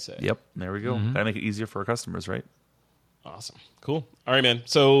resistance, I say. Yep, there we go. Gotta make it easier for our customers, right? Awesome. Cool. All right, man.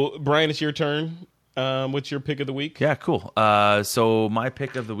 So, Brian, it's your turn. What's your pick of the week? Yeah, cool. So my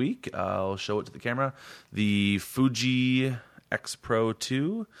pick of the week, I'll show it to the camera, the Fuji X Pro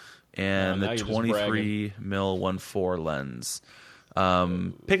 2 and the 23mm 1.4 lens.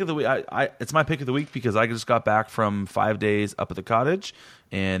 Pick of the week. It's my pick of the week because I just got back from 5 days up at the cottage,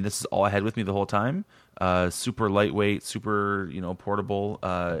 and this is all I had with me the whole time. Super lightweight, super portable.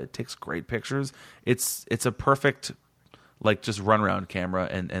 It takes great pictures. It's a perfect just run around camera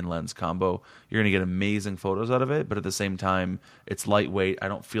and lens combo. You're gonna get amazing photos out of it, but at the same time, it's lightweight. I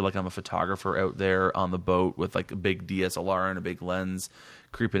don't feel like I'm a photographer out there on the boat with like a big DSLR and a big lens,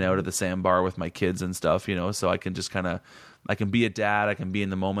 creeping out at the sandbar with my kids and stuff. So I can just I can be a dad, I can be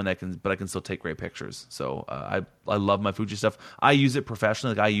in the moment, but I can still take great pictures. So I love my Fuji stuff. I use it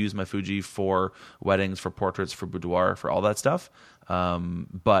professionally. Like I use my Fuji for weddings, for portraits, for boudoir, for all that stuff.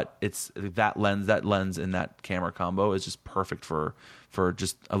 But it's that lens and that camera combo is just perfect for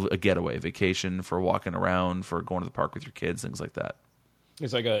just a getaway, vacation, for walking around, for going to the park with your kids, things like that.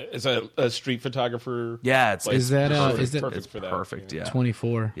 It's like a street photographer. Yeah, it's perfect for that. Perfect, yeah.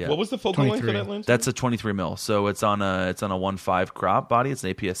 24. Yeah. What was the focal length for that lens? That's a 23mm. So it's on a 1.5 crop body. It's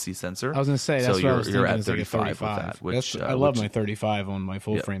an APS-C sensor. I was going to say, that's what I was thinking. You're at it's like a 35 with that. Which, I love my 35 on my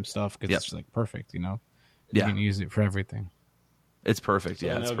full frame stuff because it's like perfect, You can use it for everything. It's perfect, so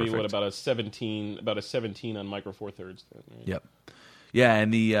yeah. That would be about a 17 on micro four thirds. Then, right? Yep. Yeah,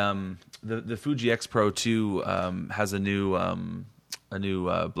 and the Fuji X Pro 2 has a new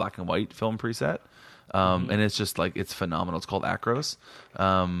black and white film preset, and it's just it's phenomenal. It's called Acros,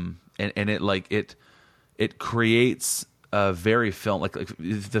 and it creates a very film like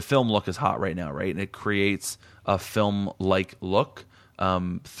the film look is hot right now, right? And it creates a film like look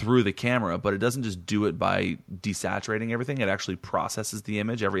through the camera, but it doesn't just do it by desaturating everything. It actually processes the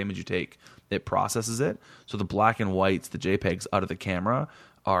image. Every image you take, it processes it. So the black and whites, the JPEGs out of the camera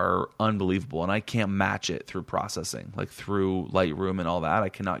are unbelievable, and I can't match it through processing, like through Lightroom and all that. I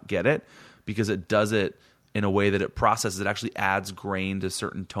cannot get it because it does it in a way that it processes. It actually adds grain to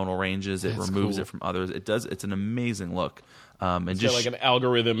certain tonal ranges. It removes it from others. It's an amazing look. And it's just got like an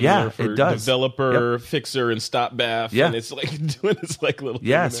algorithm for it does. developer, fixer, and stop bath. Yeah. And it's like doing this little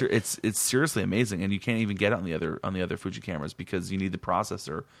thing. It's seriously amazing, and you can't even get it on the other Fuji cameras because you need the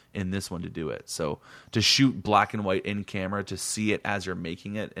processor in this one to do it. So to shoot black and white in camera, to see it as you're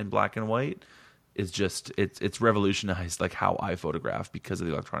making it in black and white is just it's revolutionized how I photograph because of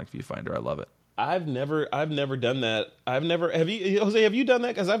the electronic viewfinder. I love it. I've never done that. Have you, Jose? Have you done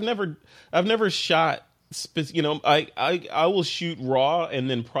that? Because I've never shot. I will shoot raw and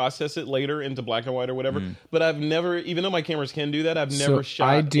then process it later into black and white or whatever. But I've never, even though my cameras can do that, I've never shot.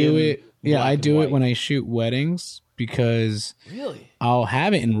 I do it. Yeah, I do it when I shoot weddings because I'll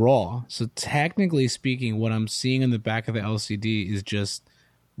have it in raw. So technically speaking, what I'm seeing in the back of the LCD is just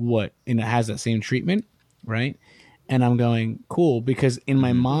and it has that same treatment, right? And I'm going, cool, because in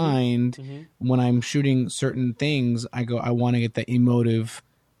my mind, when I'm shooting certain things, I want to get the emotive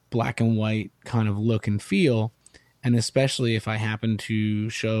black and white kind of look and feel. And especially if I happen to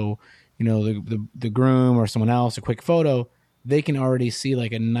show, the groom or someone else a quick photo, they can already see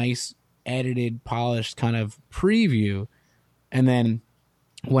like a nice edited, polished kind of preview. And then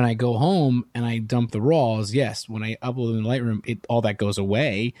when I go home and I dump the raws, yes, when I upload in Lightroom, all that goes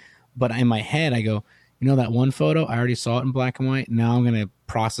away. But in my head, I go, that one photo, I already saw it in black and white. Now I'm going to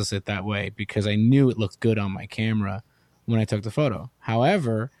process it that way because I knew it looked good on my camera when I took the photo.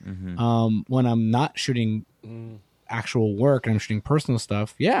 However, when I'm not shooting actual work and I'm shooting personal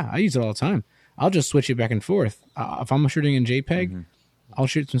stuff, I use it all the time. I'll just switch it back and forth. If I'm shooting in JPEG, I'll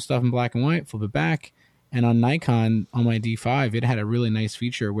shoot some stuff in black and white, flip it back. And on Nikon, on my D5, it had a really nice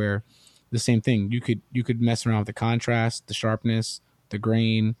feature where the same thing. You could mess around with the contrast, the sharpness, the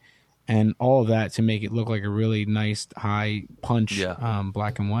grain, and all of that to make it look like a really nice high punch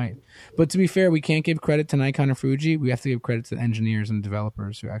black and white. But to be fair, we can't give credit to Nikon or Fuji. We have to give credit to the engineers and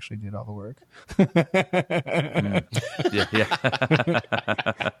developers who actually did all the work.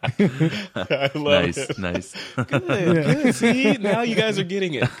 I love it. Nice. Good. See, now you guys are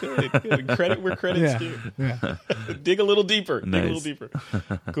getting it. Good. Credit where credit's due. Yeah. Dig a little deeper.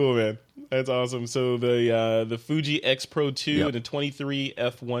 Cool, man. That's awesome. So the Fuji X Pro 2 and a 23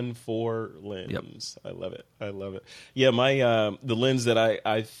 f1.4 lens. Yep. I love it. Yeah, my the lens that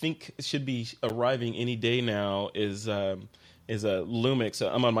I think should be arriving any day now is an is a Lumix.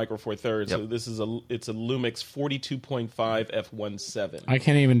 I'm on Micro Four Thirds, Yep. so it's a Lumix 42.5 f1.7. I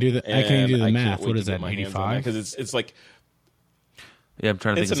can't even do the math. What is that? 85? Because it's like Yeah, I'm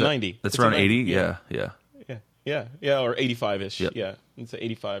trying to think. it's a 90. That's It's around a 80. 90, Yeah. or 85-ish. Yep. Yeah, it's an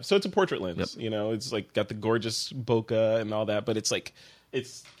 85. So it's a portrait lens. Yep. It's like got the gorgeous bokeh and all that, but it's like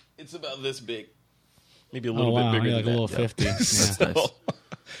it's about this big, maybe a little bit bigger like than a little that. 50. Yeah. So,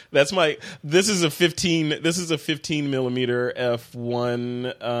 that's my. This is a 15 millimeter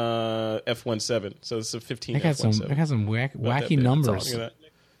f1 f1.7. So it's a 15. I got some About that wacky big. numbers. Look at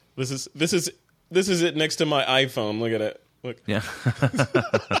that. This is it next to my iPhone. Look at it. Look. Yeah.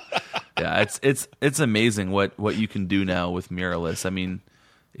 Yeah, it's amazing what you can do now with mirrorless. I mean,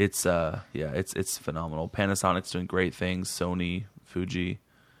 it's phenomenal. Panasonic's doing great things. Sony, Fuji.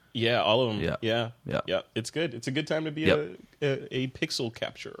 Yeah, all of them. Yeah. Yeah. It's good. It's a good time to be Yep. a pixel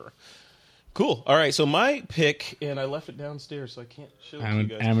capturer. Cool. All right. So my pick, and I left it downstairs, so I can't show it to you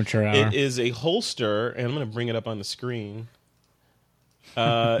guys. Amateur hour. It is a holster, and I'm going to bring it up on the screen.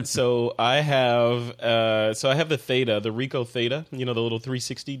 So I have the Theta, the Ricoh Theta, the little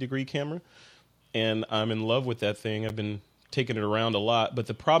 360 degree camera, and I'm in love with that thing. I've been taking it around a lot, but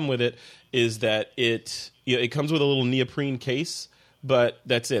the problem with it is that it comes with a little neoprene case, but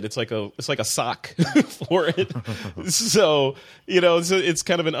that's it. It's like a sock for it. So it's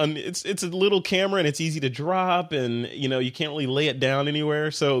kind of it's a little camera, and it's easy to drop, and you can't really lay it down anywhere.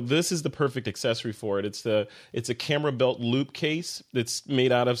 So this is the perfect accessory for it. It's a camera belt loop case that's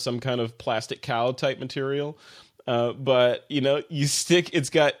made out of some kind of plastic cow type material. But it's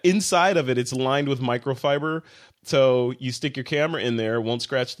got inside of it, it's lined with microfiber. So you stick your camera in there, won't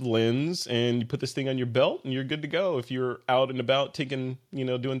scratch the lens, and you put this thing on your belt, and you're good to go. If you're out and about taking,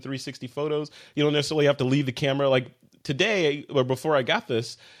 doing 360 photos, you don't necessarily have to leave the camera. Like today, or before I got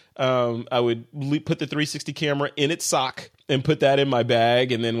this, I would put the 360 camera in its sock and put that in my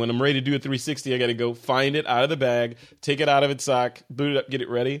bag. And then when I'm ready to do a 360, I got to go find it out of the bag, take it out of its sock, boot it up, get it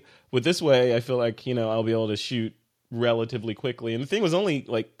ready. With this way, I feel like, I'll be able to shoot relatively quickly. And the thing was only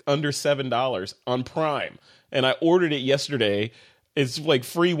like under $7 on Prime. And I ordered it yesterday. It's like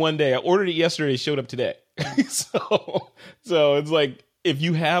free one day. I ordered it yesterday, showed up today. So it's like, if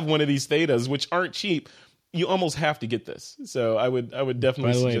you have one of these Thetas, which aren't cheap, you almost have to get this. So I would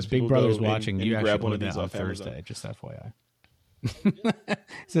definitely By the way, suggest Big people Brother's go watching. and You actually grab one of ordered these that on off Amazon. Thursday, just FYI.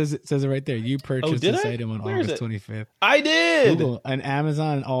 says it right there. You purchased did this I? item on Where is August it? 25th. I did. Google and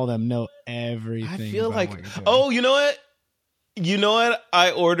Amazon and all of them know everything. I feel about like, what you're doing. oh, you know what?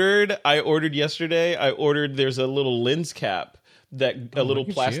 I ordered yesterday. There's a little lens cap a little look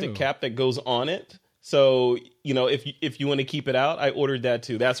at plastic you. cap that goes on it. So, if you want to keep it out, I ordered that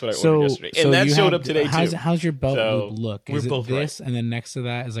too. That's what I ordered yesterday. And that showed up today too. How's your belt So, loop look? we're Is it both this, and then next to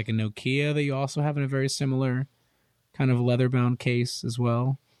that is like a Nokia that you also have in a very similar kind of leather-bound case as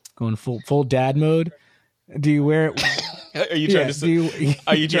well, going full dad mode? Do you wear it? Are you trying to say?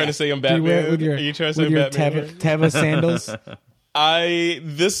 Are you trying to say I'm Batman? Do you wear it with your, Are you trying to with say your Batman? Teva sandals?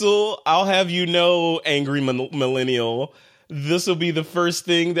 I'll have you know, angry millennial, this will be the first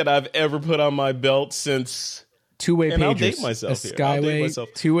thing that I've ever put on my belt since Two-way pagers. And I'll date myself a here. I'll date Skyway myself.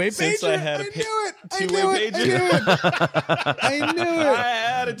 two-way pager. Since I had a two-way pager. I knew it. I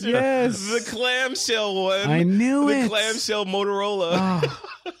had it too. Yes. The clamshell one. I knew the it. The clamshell Motorola.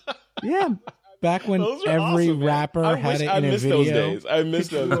 Oh. Yeah. Back when Those are every awesome, man. rapper had it in I a missed video. those days. I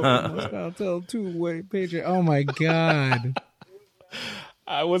missed those days. I'll tell two-way pager. Oh my god.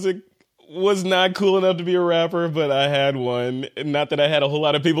 I was not cool enough to be a rapper, but I had one. Not that I had a whole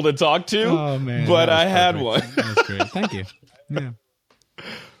lot of people to talk to, Oh man. but that I was had perfect. one. That was great. Thank you. Yeah.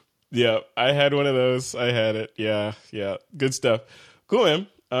 Yeah, I had one of those. I had it. Yeah. Good stuff. Cool, man.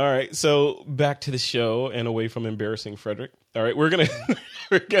 All right, so back to the show and away from embarrassing Frederick. All right, we're gonna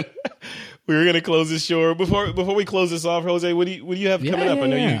close this show. Before we close this off, Jose, what do you have coming up? I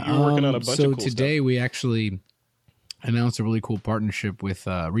know you're working on a bunch of cool So today stuff. we actually announced a really cool partnership with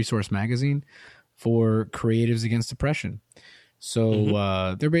Resource Magazine for Creatives Against Depression.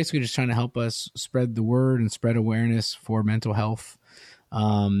 So they're basically just trying to help us spread the word and spread awareness for mental health.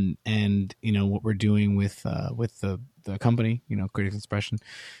 And what we're doing with the company, Creative Expression,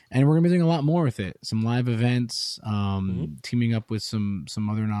 and we're gonna be doing a lot more with it. Some live events, teaming up with some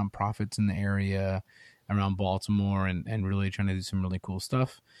other nonprofits in the area around Baltimore, and really trying to do some really cool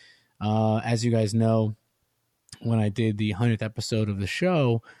stuff. As you guys know, when I did the 100th episode of the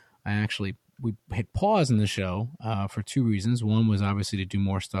show, we hit pause in the show for two reasons. One was obviously to do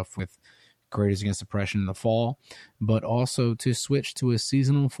more stuff with Creators Against Depression in the fall, but also to switch to a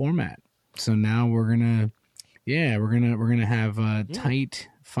seasonal format. So now we're gonna have tight,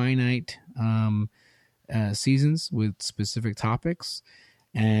 finite seasons with specific topics,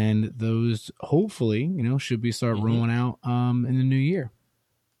 and those hopefully, should be start rolling out in the new year.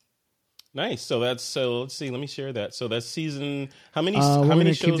 Nice. So let's see. Let me share that. So that's season. How many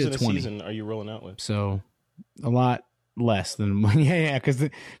shows in a 20. season are you rolling out with? So a lot less than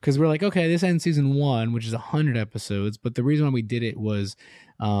because we're like, okay, this ends season 1, which is 100 episodes. But the reason why we did it was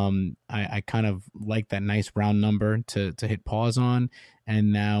I kind of like that nice round number to hit pause on.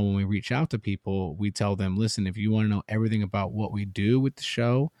 And now when we reach out to people, we tell them, listen, if you want to know everything about what we do with the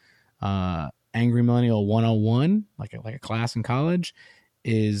show, Angry Millennial 101, like a class in college,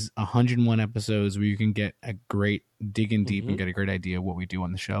 is 101 episodes where you can get a great dig in deep and get a great idea of what we do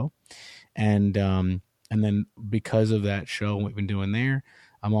on the show. And then because of that show, what we've been doing there,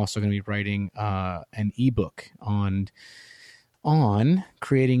 I'm also going to be writing an ebook on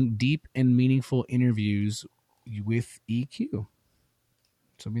creating deep and meaningful interviews with EQ.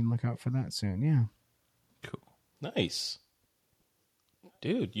 So be on the lookout for that soon. Yeah. Cool. Nice.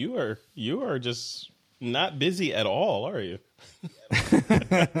 Dude, you are just not busy at all, are you?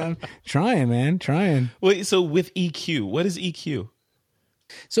 Trying, man. Wait, so with EQ, what is EQ?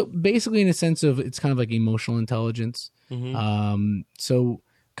 So basically, in a sense of, it's kind of like emotional intelligence. So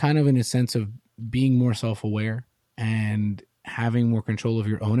kind of in a sense of being more self-aware and having more control of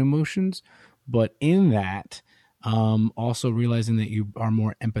your own emotions, but in that, also realizing that you are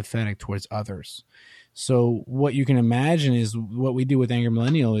more empathetic towards others. So what you can imagine is what we do with Angry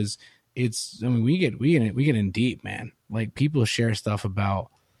Millennial is we get in deep, man. Like, people share stuff about,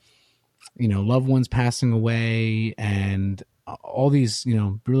 loved ones passing away and all these,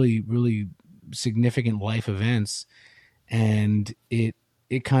 really, really significant life events. And it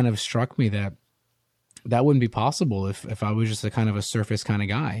kind of struck me that wouldn't be possible if I was just a kind of a surface kind of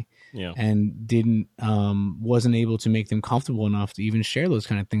guy, and wasn't able to make them comfortable enough to even share those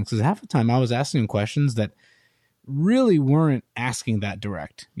kind of things. Because half the time I was asking them questions that really weren't asking that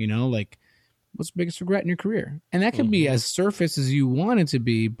direct, like, what's the biggest regret in your career? And that can be as surface as you want it to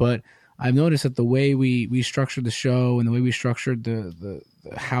be, but I've noticed that the way we structured the show and the way we structured the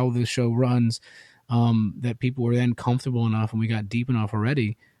how the show runs, that people were then comfortable enough and we got deep enough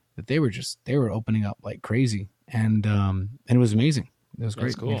already that they were opening up like crazy. And it was amazing. It was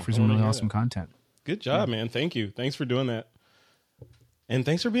great. Cool. For some really awesome content. Good job, man. Thank you. Thanks for doing that. And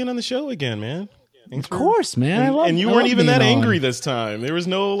thanks for being on the show again, man. Of course, man. And you weren't even that angry this time. There was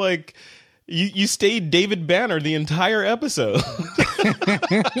no, like, you stayed David Banner the entire episode.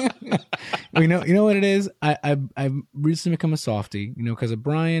 You know what it is? I've recently become a softie, because of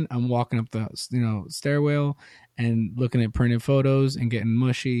Bryan. I'm walking up the, stairwell and looking at printed photos and getting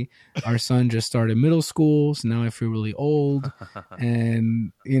mushy. Our son just started middle school, so now I feel really old.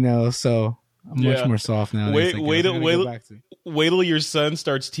 And, so I'm much more soft now. Wait till your son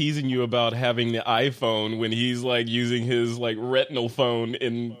starts teasing you about having the iPhone when he's like using his like retinal phone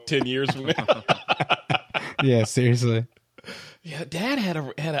in 10 years from now. Yeah, seriously. Yeah, Dad had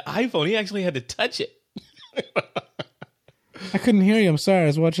an iPhone. He actually had to touch it. I couldn't hear you. I'm sorry. I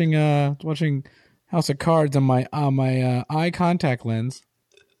was watching House of Cards on my eye contact lens.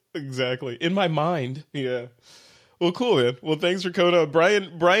 Exactly. In my mind. Yeah. Well, cool, man. Well, thanks for coming up.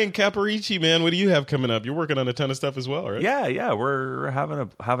 Bryan Caporicci, man, what do you have coming up? You're working on a ton of stuff as well, right? Yeah. We're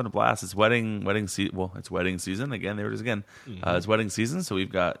having a blast. It's wedding season. Well, it's wedding season again. There it is again. It's wedding season, so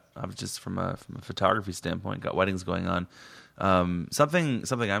we've got, just from a photography standpoint, got weddings going on. Something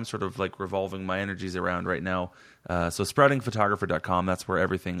I'm sort of like revolving my energies around right now. So sproutingphotographer.com, that's where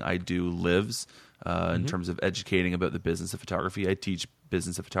everything I do lives, in terms of educating about the business of photography. I teach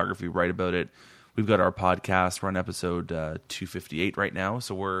business of photography, write about it. We've got our podcast. We're on episode 258 right now,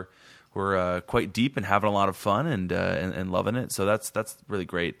 so we're quite deep and having a lot of fun and loving it. So that's really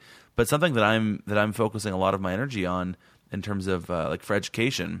great. But something that I'm focusing a lot of my energy on in terms of like for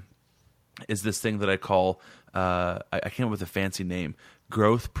education is this thing that I call I came up with a fancy name: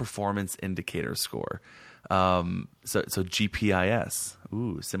 Growth Performance Indicator Score. So GPIS.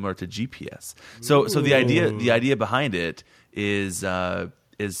 Ooh, similar to GPS. So the idea behind it is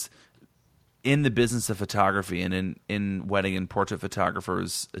in the business of photography and in wedding and portrait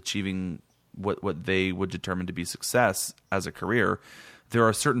photographers achieving what they would determine to be success as a career, there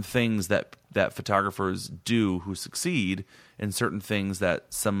are certain things that photographers do who succeed, and certain things that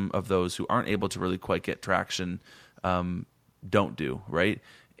some of those who aren't able to really quite get traction don't do, right?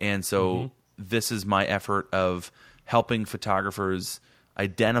 And so this is my effort of helping photographers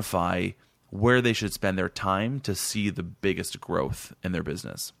identify where they should spend their time to see the biggest growth in their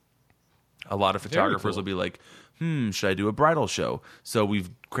business. A lot of photographers will be like, should I do a bridal show? So we've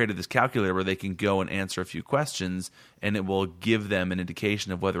created this calculator where they can go and answer a few questions, and it will give them an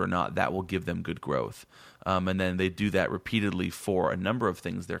indication of whether or not that will give them good growth. And then they do that repeatedly for a number of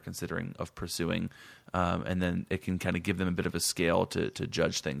things they're considering of pursuing. And then it can kind of give them a bit of a scale to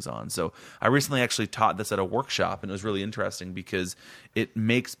judge things on. So I recently actually taught this at a workshop, and it was really interesting because it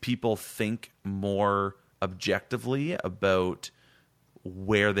makes people think more objectively about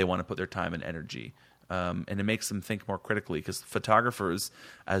where they want to put their time and energy. And it makes them think more critically, because photographers,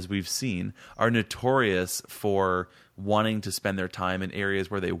 as we've seen, are notorious for wanting to spend their time in areas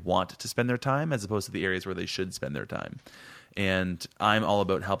where they want to spend their time as opposed to the areas where they should spend their time. And I'm all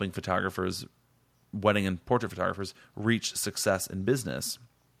about helping photographers, wedding and portrait photographers, reach success in business,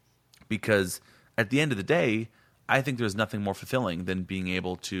 because at the end of the day, I think there's nothing more fulfilling than being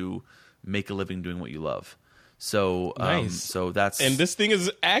able to make a living doing what you love. So, nice. So that's, and this thing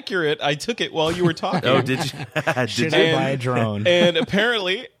is accurate. I took it while you were talking. Oh, did you? Should I buy a drone? And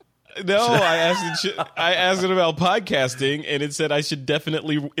apparently, no. I asked it about podcasting, and it said it's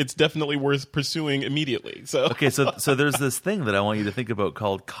definitely worth pursuing immediately. So okay, so there's this thing that I want you to think about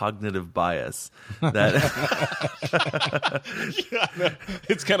called cognitive bias. That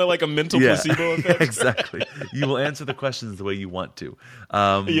it's kind of like a mental placebo effect. Exactly. You will answer the questions the way you want to.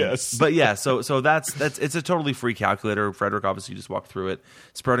 Yes. But yeah, so that's it's a totally free calculator. Frederick obviously just walked through it.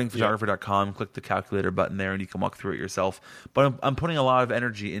 Sproutingphotographer.com. Click the calculator button there, and you can walk through it yourself. But I'm putting a lot of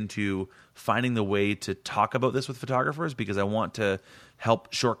energy into finding the way to talk about this with photographers, because I want to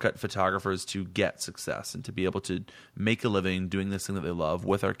help shortcut photographers to get success and to be able to make a living doing this thing that they love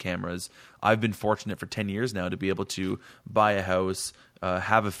with our cameras. I've been fortunate for 10 years now to be able to buy a house,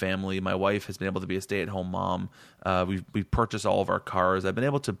 have a family. My wife has been able to be a stay-at-home mom. We've purchased all of our cars. I've been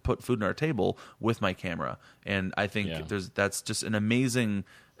able to put food on our table with my camera, and I think that's just an amazing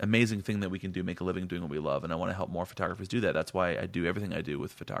thing that we can do, make a living doing what we love. And I want to help more photographers do that. That's why I do everything I do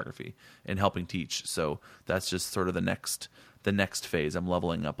with photography and helping teach. So that's just sort of the next phase. I'm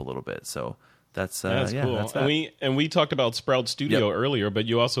leveling up a little bit. So that's cool. That's that. And we talked about Sprout Studio earlier, but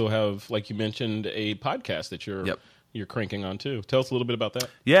you also have, like you mentioned, a podcast that you're cranking on too. Tell us a little bit about that.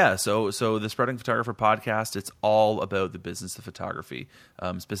 Yeah, so the Sprouting Photographer podcast, it's all about the business of photography,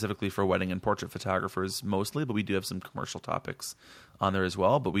 specifically for wedding and portrait photographers mostly, but we do have some commercial topics on there as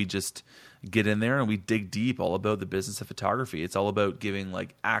well. But we just get in there and we dig deep all about the business of photography. It's all about giving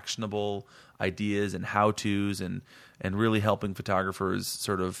like actionable ideas and how-tos and really helping photographers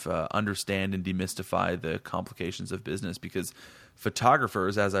sort of understand and demystify the complications of business, because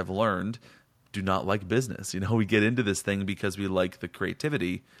photographers, as I've learned, do not like business. We get into this thing because we like the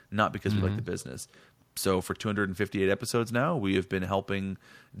creativity, not because we like the business. So for 258 episodes now, we have been helping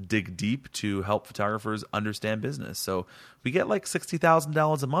dig deep to help photographers understand business. So we get like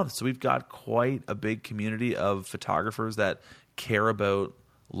 $60,000 a month. So we've got quite a big community of photographers that care about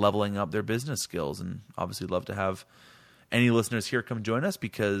leveling up their business skills, and obviously love to have any listeners here come join us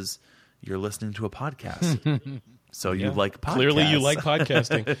because you're listening to a podcast. So you like podcasts. Clearly you like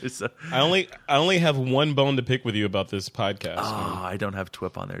podcasting. So, I only have one bone to pick with you about this podcast. I don't have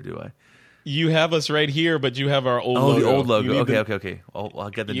TWIP on there, do I? You have us right here, but you have our old logo. Oh, the old logo. Okay.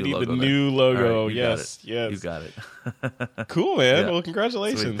 I'll get the new logo. You need the new logo. Right, yes. You got it. Cool, man. Yeah. Well,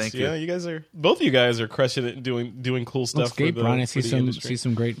 congratulations. Sweet, thank you. Both of you guys are crushing it, doing cool stuff. That's great, Bryan. I industry. see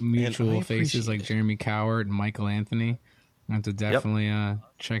some great mutual faces like Jeremy Coward and Michael Anthony. I have to definitely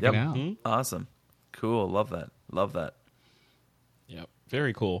check it out. Mm-hmm. Awesome. Cool. Love that. Yep.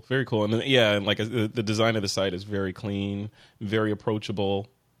 Very cool. And and like the design of the site is very clean, very approachable.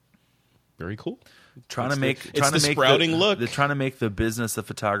 Very cool. Trying to make sprouting look. They're trying to make the business of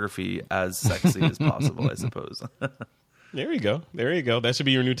photography as sexy as possible, I suppose. There you go. That should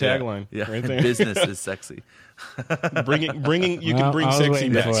be your new tagline. Yeah. Right there. Business is sexy. bringing. You can bring sexy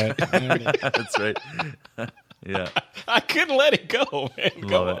back. That's right. Yeah. I couldn't let it go, man.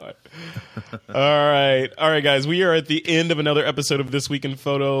 Love it. All right, guys. We are at the end of another episode of This Week in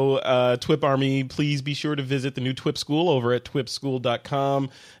Photo. TWIP Army, please be sure to visit the new TWIP School over at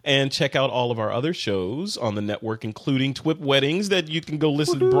twipschool.com and check out all of our other shows on the network, including TWIP Weddings, that you can go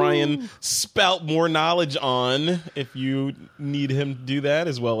listen to Bryan spout more knowledge on if you need him to do that,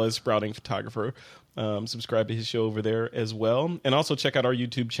 as well as Sprouting Photographer. Subscribe to his show over there as well, and also check out our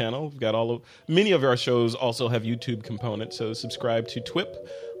YouTube channel. We've got many of our shows also have YouTube components, so subscribe to TWIP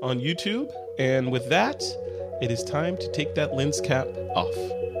on YouTube. And with that, it is time to take that lens cap off.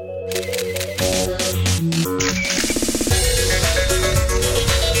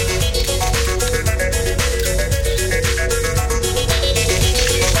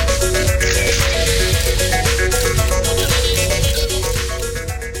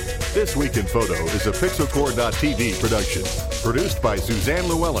 This Week in in Photo is a Pixelcore.tv production. Produced by Suzanne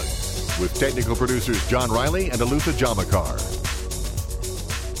Llewellyn. With technical producers John Riley and Alutha Jamakar.